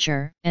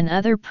culture, and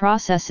other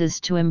processes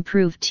to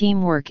improve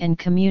teamwork and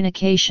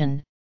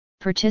communication,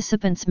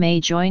 participants may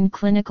join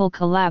clinical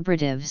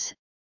collaboratives,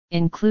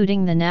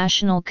 including the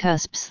National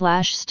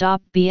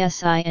CUSP/Stop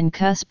BSI and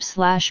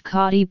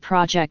CUSP/CAUTI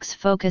projects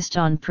focused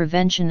on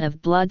prevention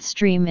of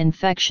bloodstream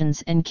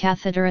infections and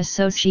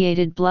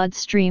catheter-associated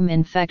bloodstream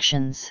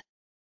infections.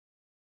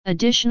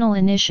 Additional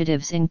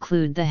initiatives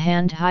include the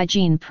Hand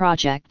Hygiene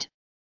Project,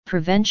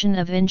 prevention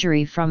of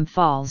injury from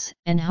falls,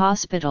 and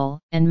hospital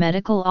and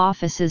medical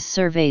offices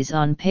surveys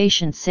on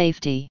patient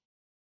safety.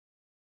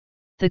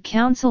 The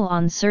Council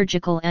on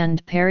Surgical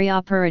and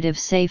Perioperative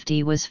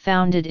Safety was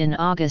founded in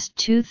August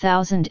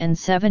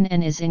 2007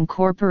 and is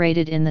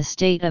incorporated in the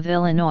state of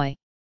Illinois.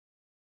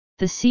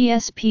 The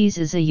CSPs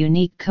is a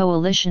unique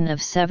coalition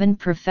of 7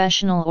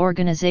 professional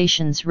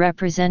organizations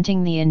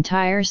representing the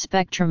entire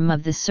spectrum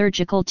of the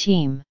surgical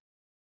team.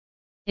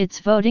 Its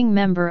voting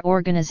member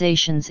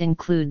organizations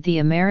include the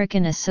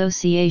American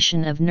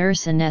Association of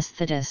Nurse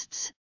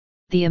Anesthetists,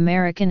 the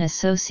American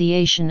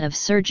Association of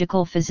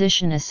Surgical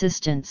Physician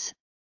Assistants,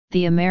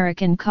 the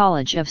American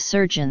College of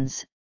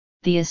Surgeons,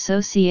 the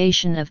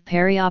Association of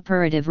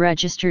Perioperative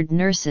Registered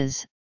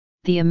Nurses,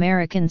 the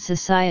American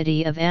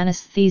Society of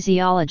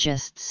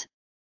Anesthesiologists,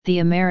 the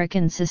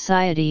American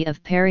Society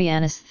of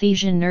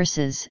Perianesthesia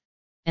Nurses,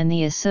 and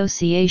the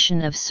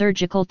Association of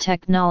Surgical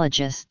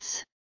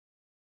Technologists.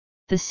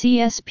 The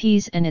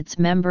CSPs and its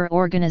member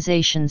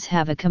organizations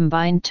have a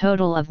combined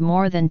total of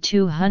more than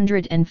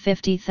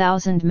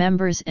 250,000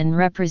 members and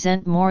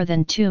represent more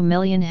than 2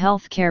 million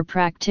healthcare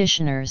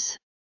practitioners.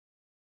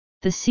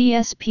 The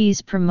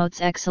CSPs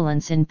promotes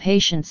excellence in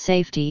patient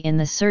safety in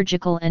the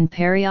surgical and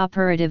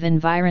perioperative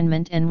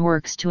environment and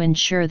works to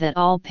ensure that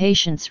all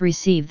patients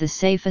receive the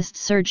safest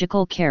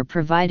surgical care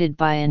provided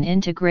by an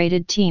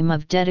integrated team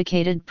of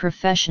dedicated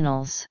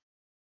professionals.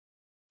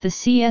 The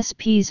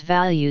CSPs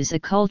values a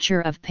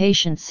culture of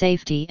patient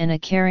safety and a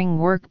caring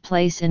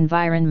workplace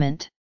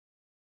environment.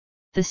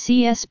 The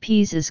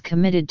CSPs is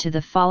committed to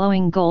the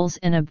following goals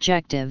and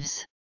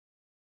objectives.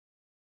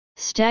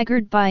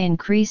 Staggered by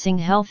increasing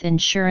health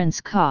insurance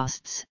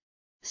costs,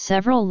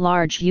 several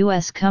large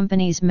U.S.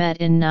 companies met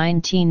in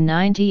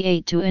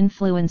 1998 to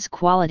influence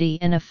quality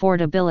and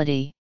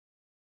affordability.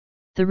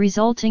 The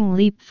resulting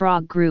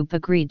Leapfrog Group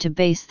agreed to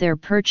base their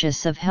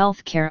purchase of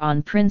healthcare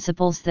on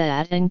principles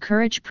that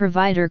encourage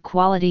provider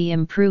quality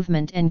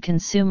improvement and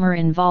consumer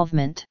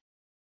involvement.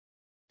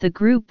 The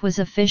group was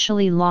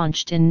officially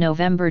launched in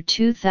November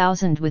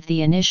 2000 with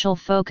the initial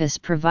focus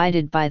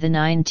provided by the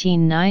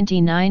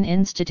 1999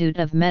 Institute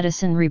of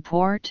Medicine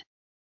report,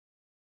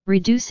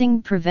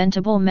 Reducing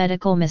Preventable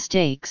Medical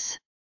Mistakes.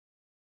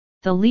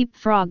 The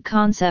leapfrog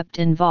concept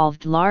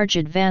involved large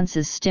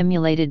advances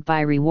stimulated by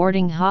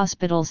rewarding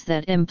hospitals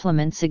that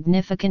implement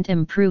significant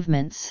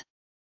improvements.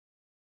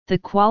 The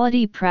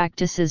quality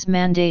practices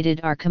mandated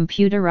are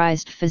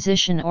computerized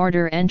physician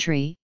order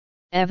entry,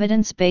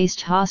 evidence-based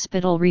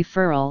hospital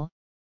referral,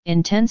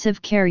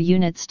 intensive care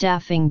unit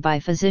staffing by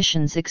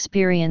physicians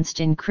experienced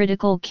in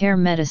critical care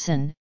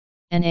medicine,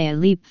 and a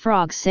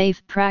Leapfrog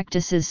Safe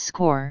Practices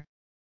score,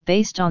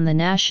 based on the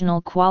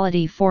National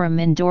Quality Forum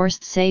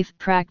endorsed safe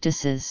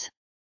practices.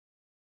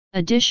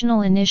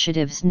 Additional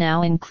initiatives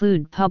now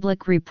include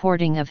public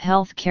reporting of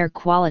healthcare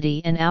quality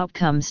and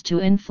outcomes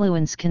to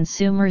influence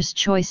consumers'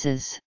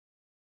 choices.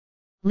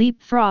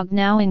 Leapfrog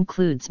now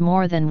includes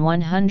more than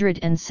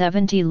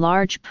 170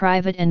 large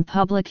private and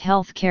public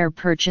healthcare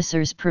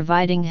purchasers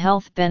providing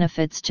health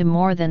benefits to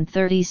more than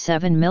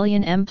 37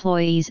 million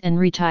employees and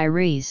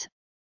retirees,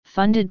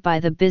 funded by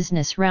the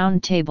Business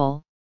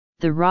Roundtable,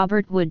 the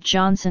Robert Wood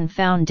Johnson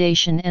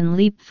Foundation and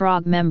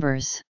Leapfrog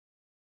members.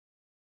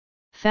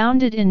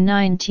 Founded in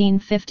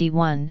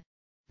 1951,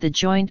 the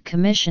Joint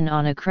Commission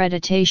on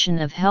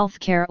Accreditation of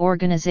Healthcare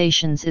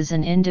Organizations is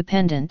an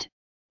independent,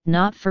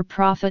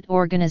 not-for-profit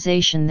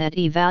organization that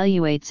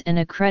evaluates and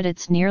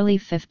accredits nearly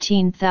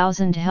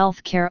 15,000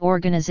 healthcare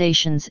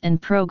organizations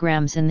and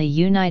programs in the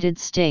United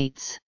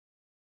States.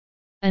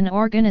 An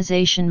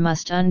organization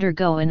must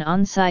undergo an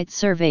on-site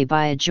survey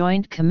by a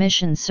Joint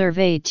Commission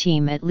survey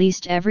team at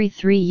least every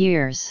 3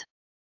 years.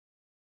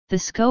 The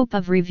scope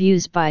of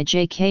reviews by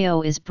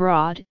JKO is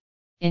broad,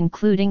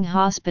 including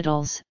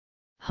hospitals,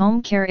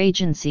 home care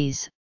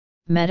agencies,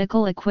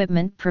 medical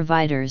equipment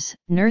providers,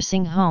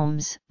 nursing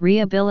homes,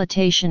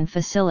 rehabilitation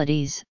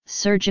facilities,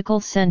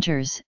 surgical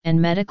centers, and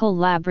medical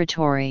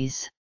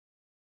laboratories.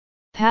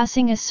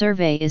 Passing a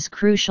survey is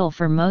crucial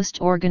for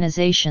most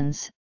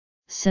organizations,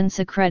 since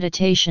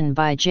accreditation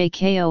by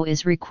JKO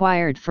is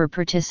required for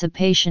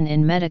participation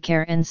in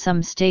Medicare and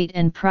some state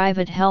and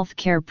private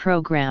healthcare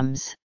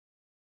programs.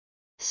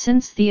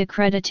 Since the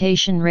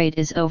accreditation rate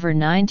is over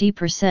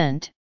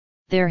 90%,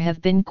 there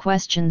have been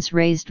questions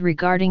raised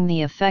regarding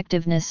the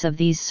effectiveness of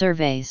these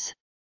surveys.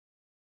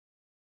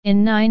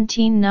 In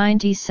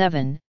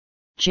 1997,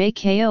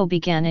 JKO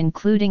began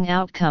including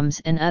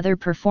outcomes and other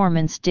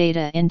performance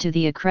data into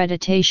the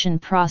accreditation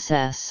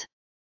process.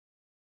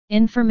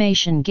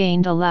 Information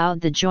gained allowed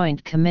the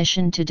Joint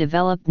Commission to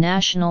develop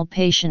national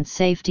patient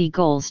safety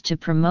goals to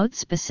promote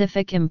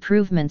specific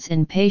improvements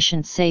in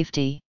patient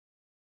safety.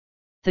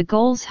 The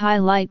goals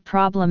highlight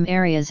problem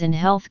areas in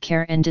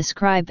healthcare and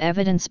describe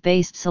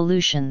evidence-based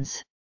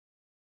solutions.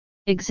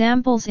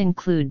 Examples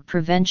include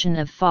prevention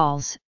of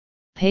falls,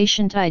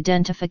 patient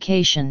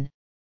identification,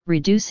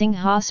 reducing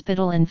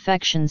hospital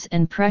infections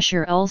and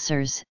pressure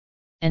ulcers,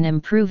 and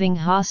improving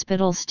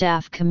hospital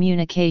staff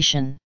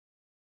communication.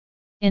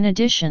 In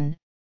addition,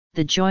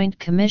 the Joint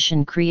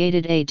Commission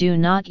created a Do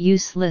Not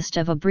Use list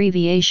of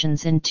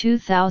abbreviations in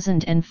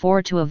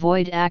 2004 to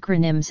avoid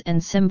acronyms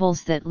and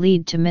symbols that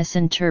lead to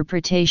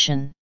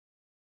misinterpretation.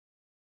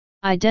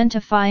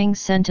 Identifying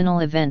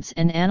sentinel events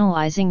and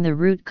analyzing the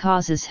root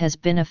causes has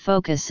been a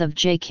focus of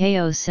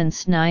JKO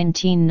since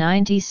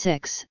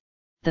 1996.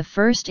 The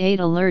first 8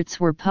 alerts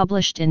were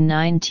published in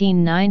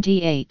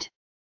 1998.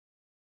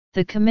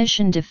 The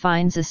Commission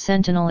defines a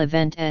sentinel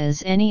event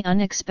as any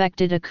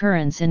unexpected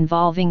occurrence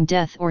involving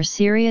death or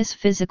serious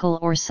physical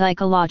or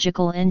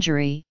psychological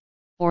injury,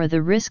 or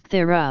the risk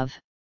thereof.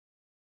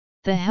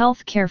 The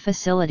healthcare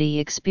facility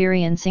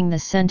experiencing the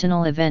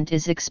sentinel event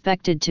is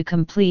expected to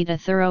complete a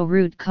thorough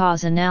root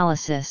cause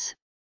analysis,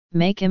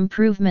 make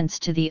improvements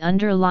to the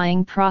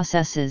underlying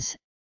processes,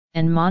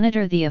 and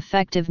monitor the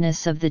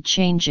effectiveness of the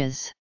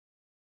changes.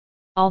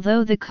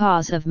 Although the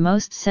cause of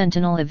most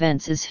sentinel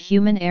events is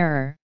human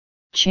error,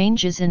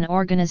 changes in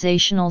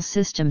organizational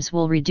systems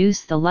will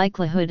reduce the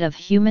likelihood of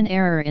human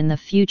error in the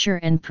future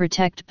and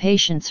protect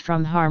patients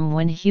from harm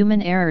when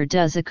human error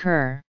does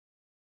occur.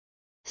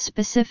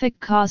 Specific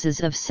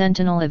causes of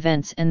sentinel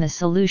events and the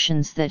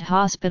solutions that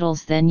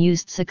hospitals then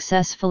used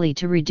successfully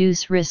to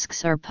reduce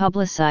risks are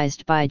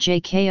publicized by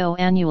JKO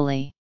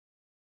annually.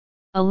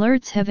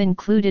 Alerts have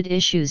included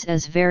issues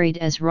as varied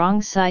as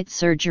wrong site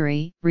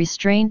surgery,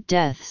 restraint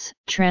deaths,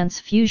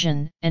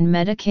 transfusion, and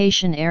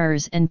medication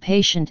errors and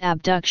patient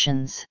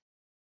abductions.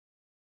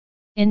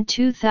 In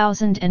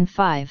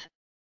 2005,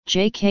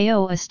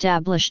 JKO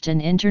established an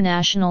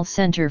International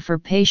Center for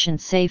Patient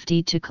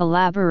Safety to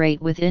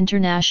collaborate with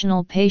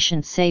international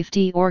patient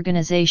safety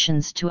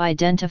organizations to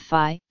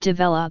identify,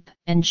 develop,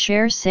 and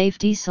share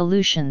safety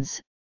solutions,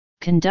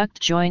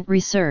 conduct joint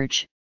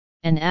research,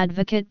 and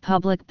advocate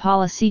public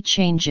policy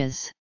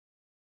changes.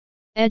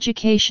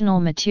 Educational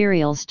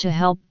materials to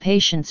help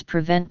patients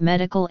prevent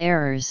medical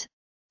errors,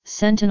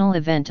 sentinel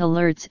event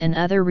alerts and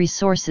other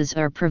resources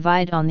are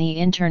provided on the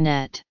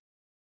Internet.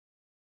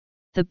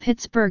 The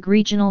Pittsburgh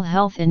Regional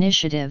Health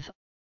Initiative,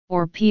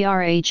 or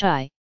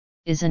PRHI,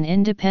 is an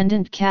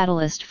independent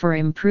catalyst for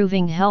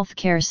improving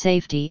healthcare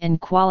safety and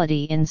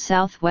quality in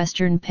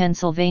southwestern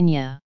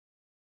Pennsylvania.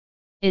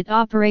 It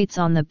operates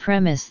on the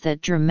premise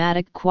that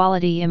dramatic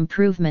quality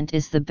improvement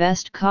is the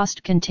best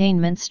cost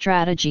containment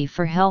strategy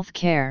for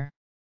healthcare.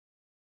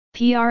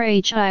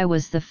 PRHI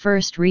was the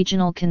first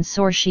regional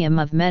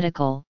consortium of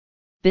medical,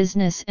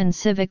 business and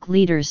civic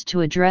leaders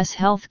to address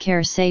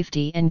healthcare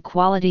safety and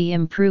quality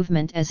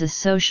improvement as a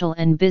social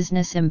and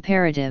business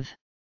imperative.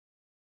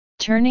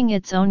 Turning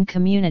its own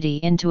community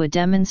into a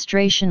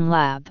demonstration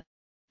lab,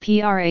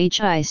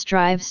 PRHI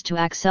strives to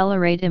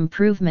accelerate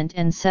improvement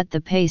and set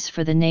the pace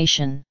for the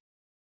nation.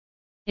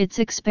 Its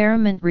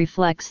experiment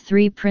reflects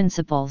three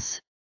principles.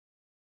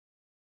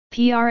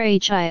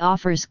 PRHI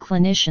offers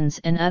clinicians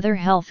and other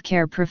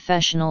healthcare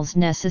professionals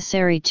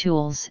necessary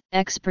tools,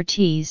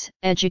 expertise,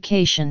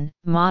 education,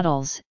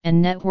 models,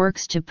 and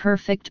networks to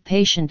perfect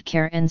patient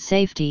care and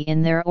safety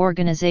in their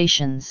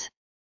organizations.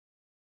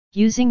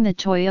 Using the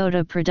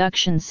Toyota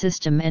production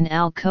system and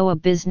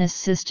Alcoa business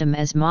system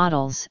as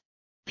models,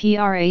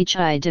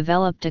 PRHI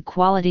developed a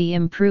quality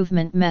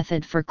improvement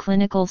method for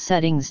clinical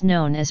settings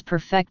known as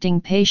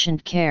perfecting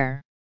patient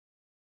care.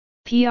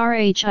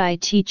 PRHI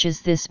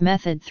teaches this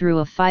method through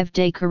a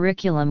 5-day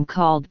curriculum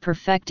called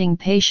Perfecting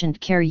Patient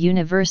Care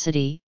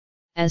University,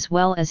 as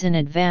well as in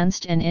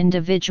advanced and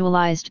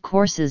individualized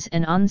courses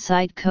and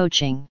on-site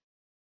coaching.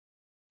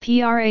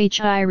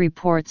 PRHI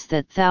reports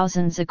that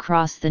thousands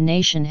across the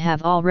nation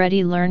have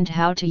already learned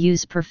how to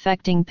use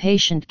perfecting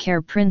patient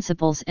care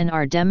principles and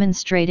are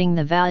demonstrating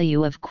the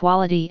value of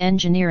quality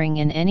engineering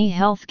in any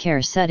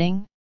healthcare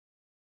setting.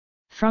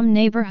 From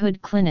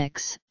neighborhood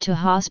clinics to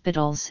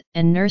hospitals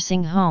and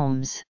nursing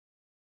homes.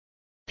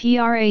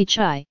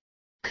 PRHI,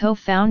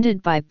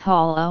 co-founded by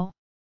Paul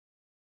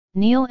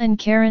O'Neill and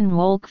Karen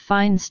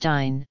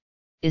Wolk-Feinstein,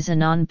 is a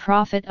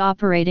non-profit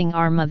operating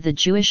arm of the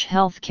Jewish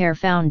Healthcare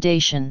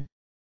Foundation.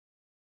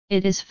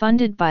 It is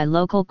funded by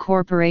local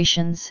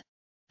corporations,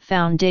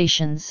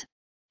 foundations,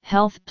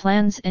 health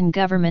plans and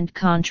government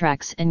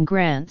contracts and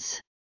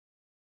grants.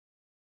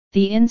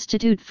 The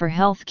Institute for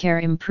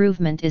Healthcare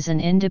Improvement is an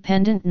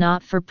independent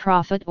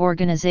not-for-profit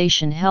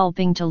organization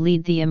helping to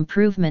lead the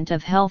improvement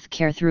of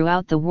healthcare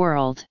throughout the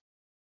world.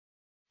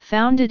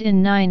 Founded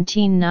in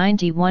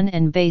 1991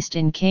 and based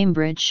in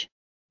Cambridge,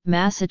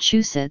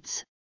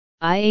 Massachusetts,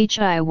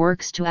 IHI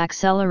works to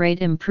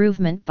accelerate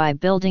improvement by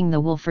building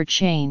the will for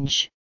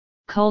change,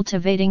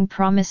 cultivating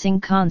promising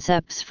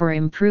concepts for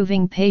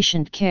improving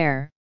patient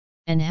care,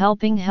 and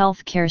helping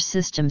healthcare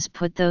systems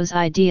put those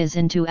ideas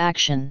into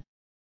action.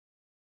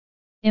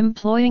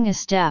 Employing a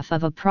staff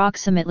of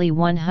approximately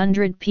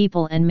 100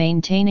 people and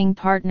maintaining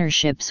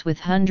partnerships with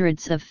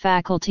hundreds of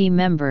faculty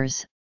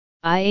members,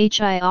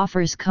 IHI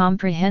offers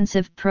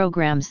comprehensive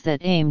programs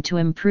that aim to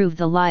improve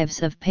the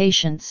lives of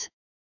patients,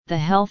 the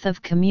health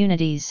of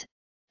communities,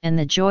 and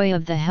the joy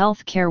of the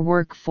healthcare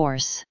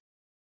workforce.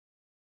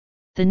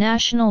 The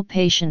National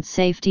Patient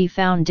Safety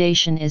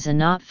Foundation is a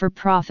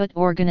not-for-profit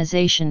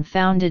organization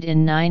founded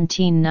in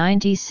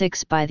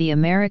 1996 by the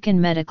American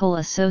Medical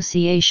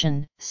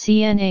Association,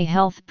 CNA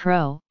Health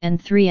Pro, and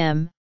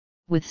 3M,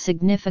 with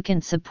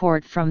significant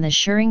support from the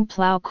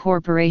Schering-Plough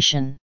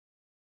Corporation.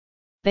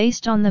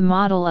 Based on the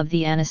model of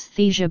the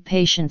Anesthesia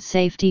Patient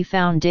Safety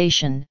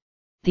Foundation,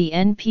 the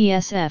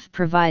NPSF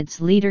provides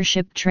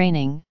leadership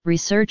training,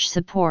 research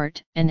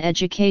support, and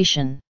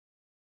education.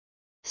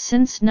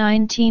 Since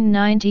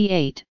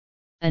 1998,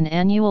 an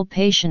annual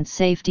Patient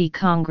Safety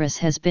Congress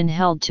has been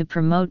held to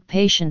promote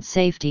patient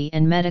safety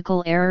and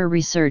medical error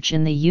research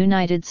in the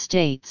United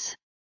States.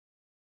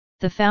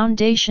 The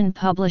Foundation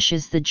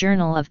publishes the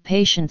Journal of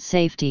Patient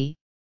Safety,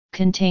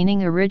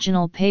 containing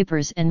original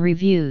papers and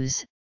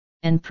reviews,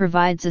 and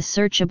provides a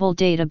searchable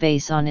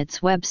database on its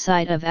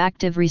website of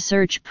active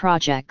research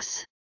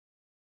projects.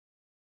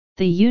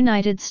 The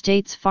United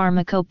States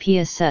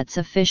Pharmacopeia sets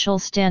official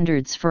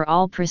standards for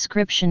all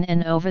prescription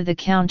and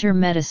over-the-counter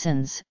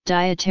medicines,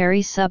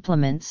 dietary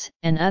supplements,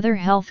 and other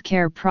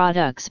healthcare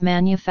products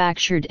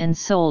manufactured and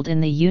sold in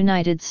the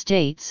United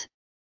States,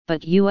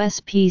 but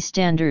USP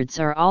standards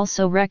are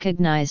also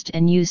recognized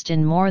and used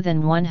in more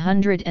than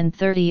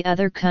 130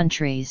 other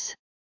countries.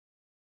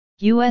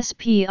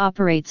 USP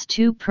operates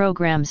 2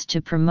 programs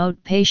to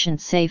promote patient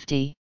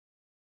safety.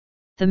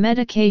 The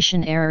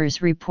Medication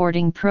Errors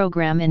Reporting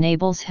Program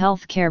enables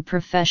healthcare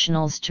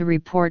professionals to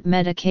report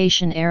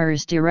medication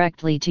errors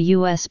directly to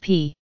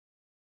USP.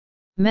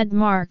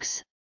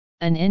 MedMarks,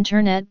 an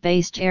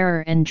internet-based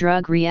error and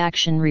drug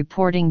reaction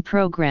reporting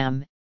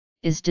program,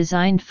 is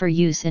designed for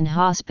use in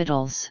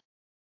hospitals.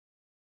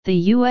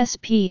 The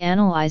USP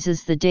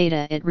analyzes the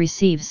data it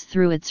receives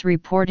through its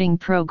reporting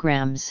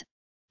programs,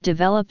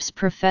 develops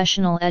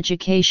professional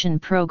education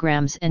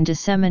programs and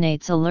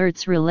disseminates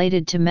alerts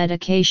related to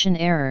medication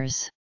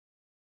errors.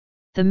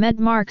 The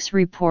MedMarks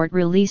report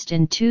released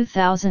in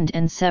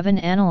 2007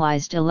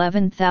 analyzed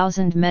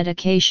 11,000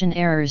 medication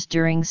errors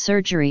during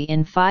surgery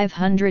in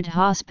 500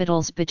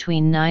 hospitals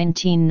between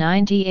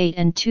 1998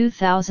 and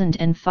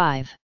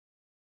 2005.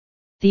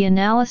 The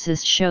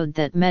analysis showed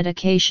that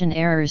medication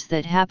errors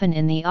that happen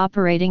in the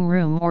operating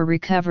room or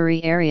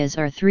recovery areas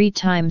are 3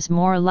 times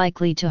more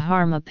likely to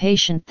harm a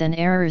patient than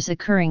errors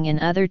occurring in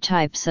other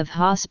types of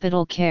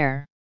hospital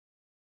care.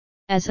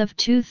 As of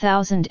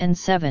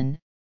 2007,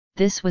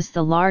 this was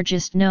the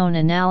largest known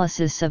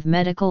analysis of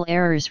medical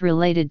errors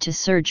related to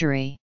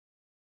surgery.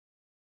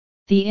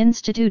 The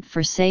Institute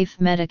for Safe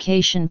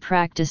Medication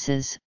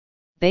Practices,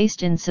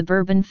 based in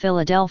suburban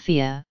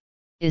Philadelphia,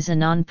 is a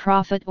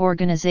non-profit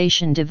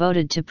organization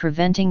devoted to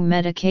preventing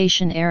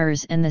medication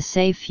errors and the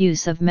safe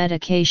use of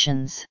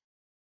medications.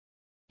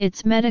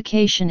 Its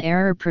medication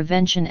error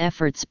prevention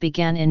efforts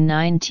began in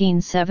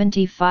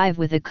 1975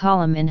 with a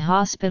column in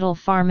Hospital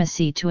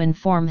Pharmacy to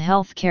inform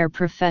healthcare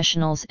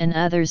professionals and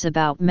others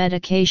about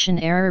medication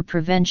error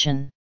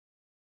prevention.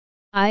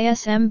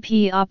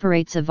 ISMP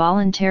operates a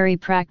voluntary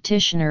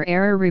practitioner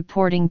error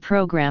reporting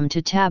program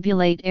to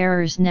tabulate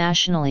errors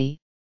nationally,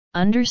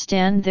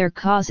 understand their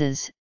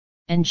causes,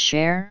 and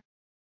share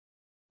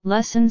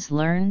lessons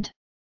learned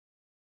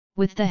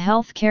with the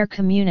healthcare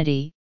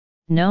community,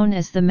 known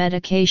as the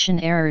Medication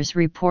Errors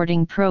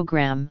Reporting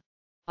Program,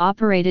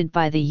 operated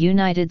by the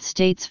United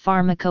States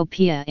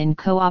Pharmacopeia in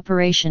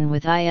cooperation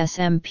with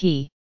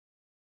ISMP.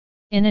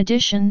 In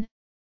addition,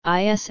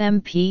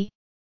 ISMP's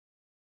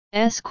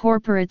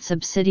corporate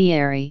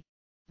subsidiary,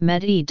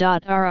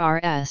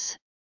 Medi.RRS,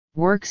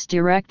 works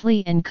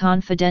directly and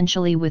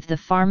confidentially with the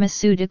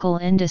pharmaceutical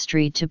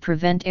industry to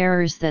prevent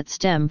errors that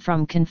stem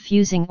from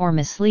confusing or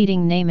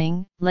misleading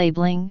naming,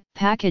 labeling,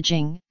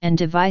 packaging, and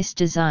device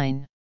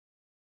design.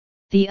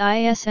 The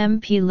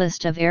ISMP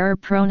list of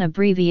error-prone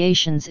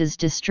abbreviations is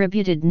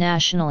distributed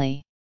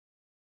nationally.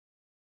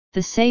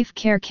 The Safe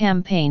Care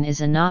Campaign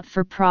is a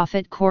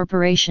not-for-profit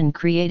corporation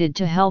created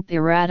to help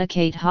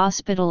eradicate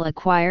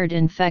hospital-acquired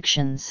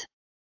infections.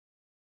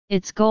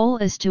 Its goal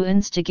is to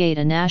instigate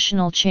a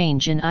national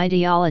change in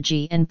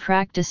ideology and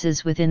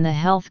practices within the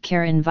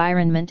healthcare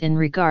environment in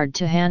regard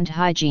to hand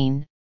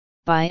hygiene,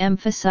 by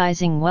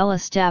emphasizing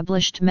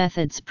well-established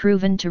methods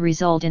proven to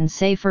result in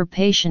safer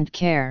patient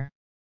care.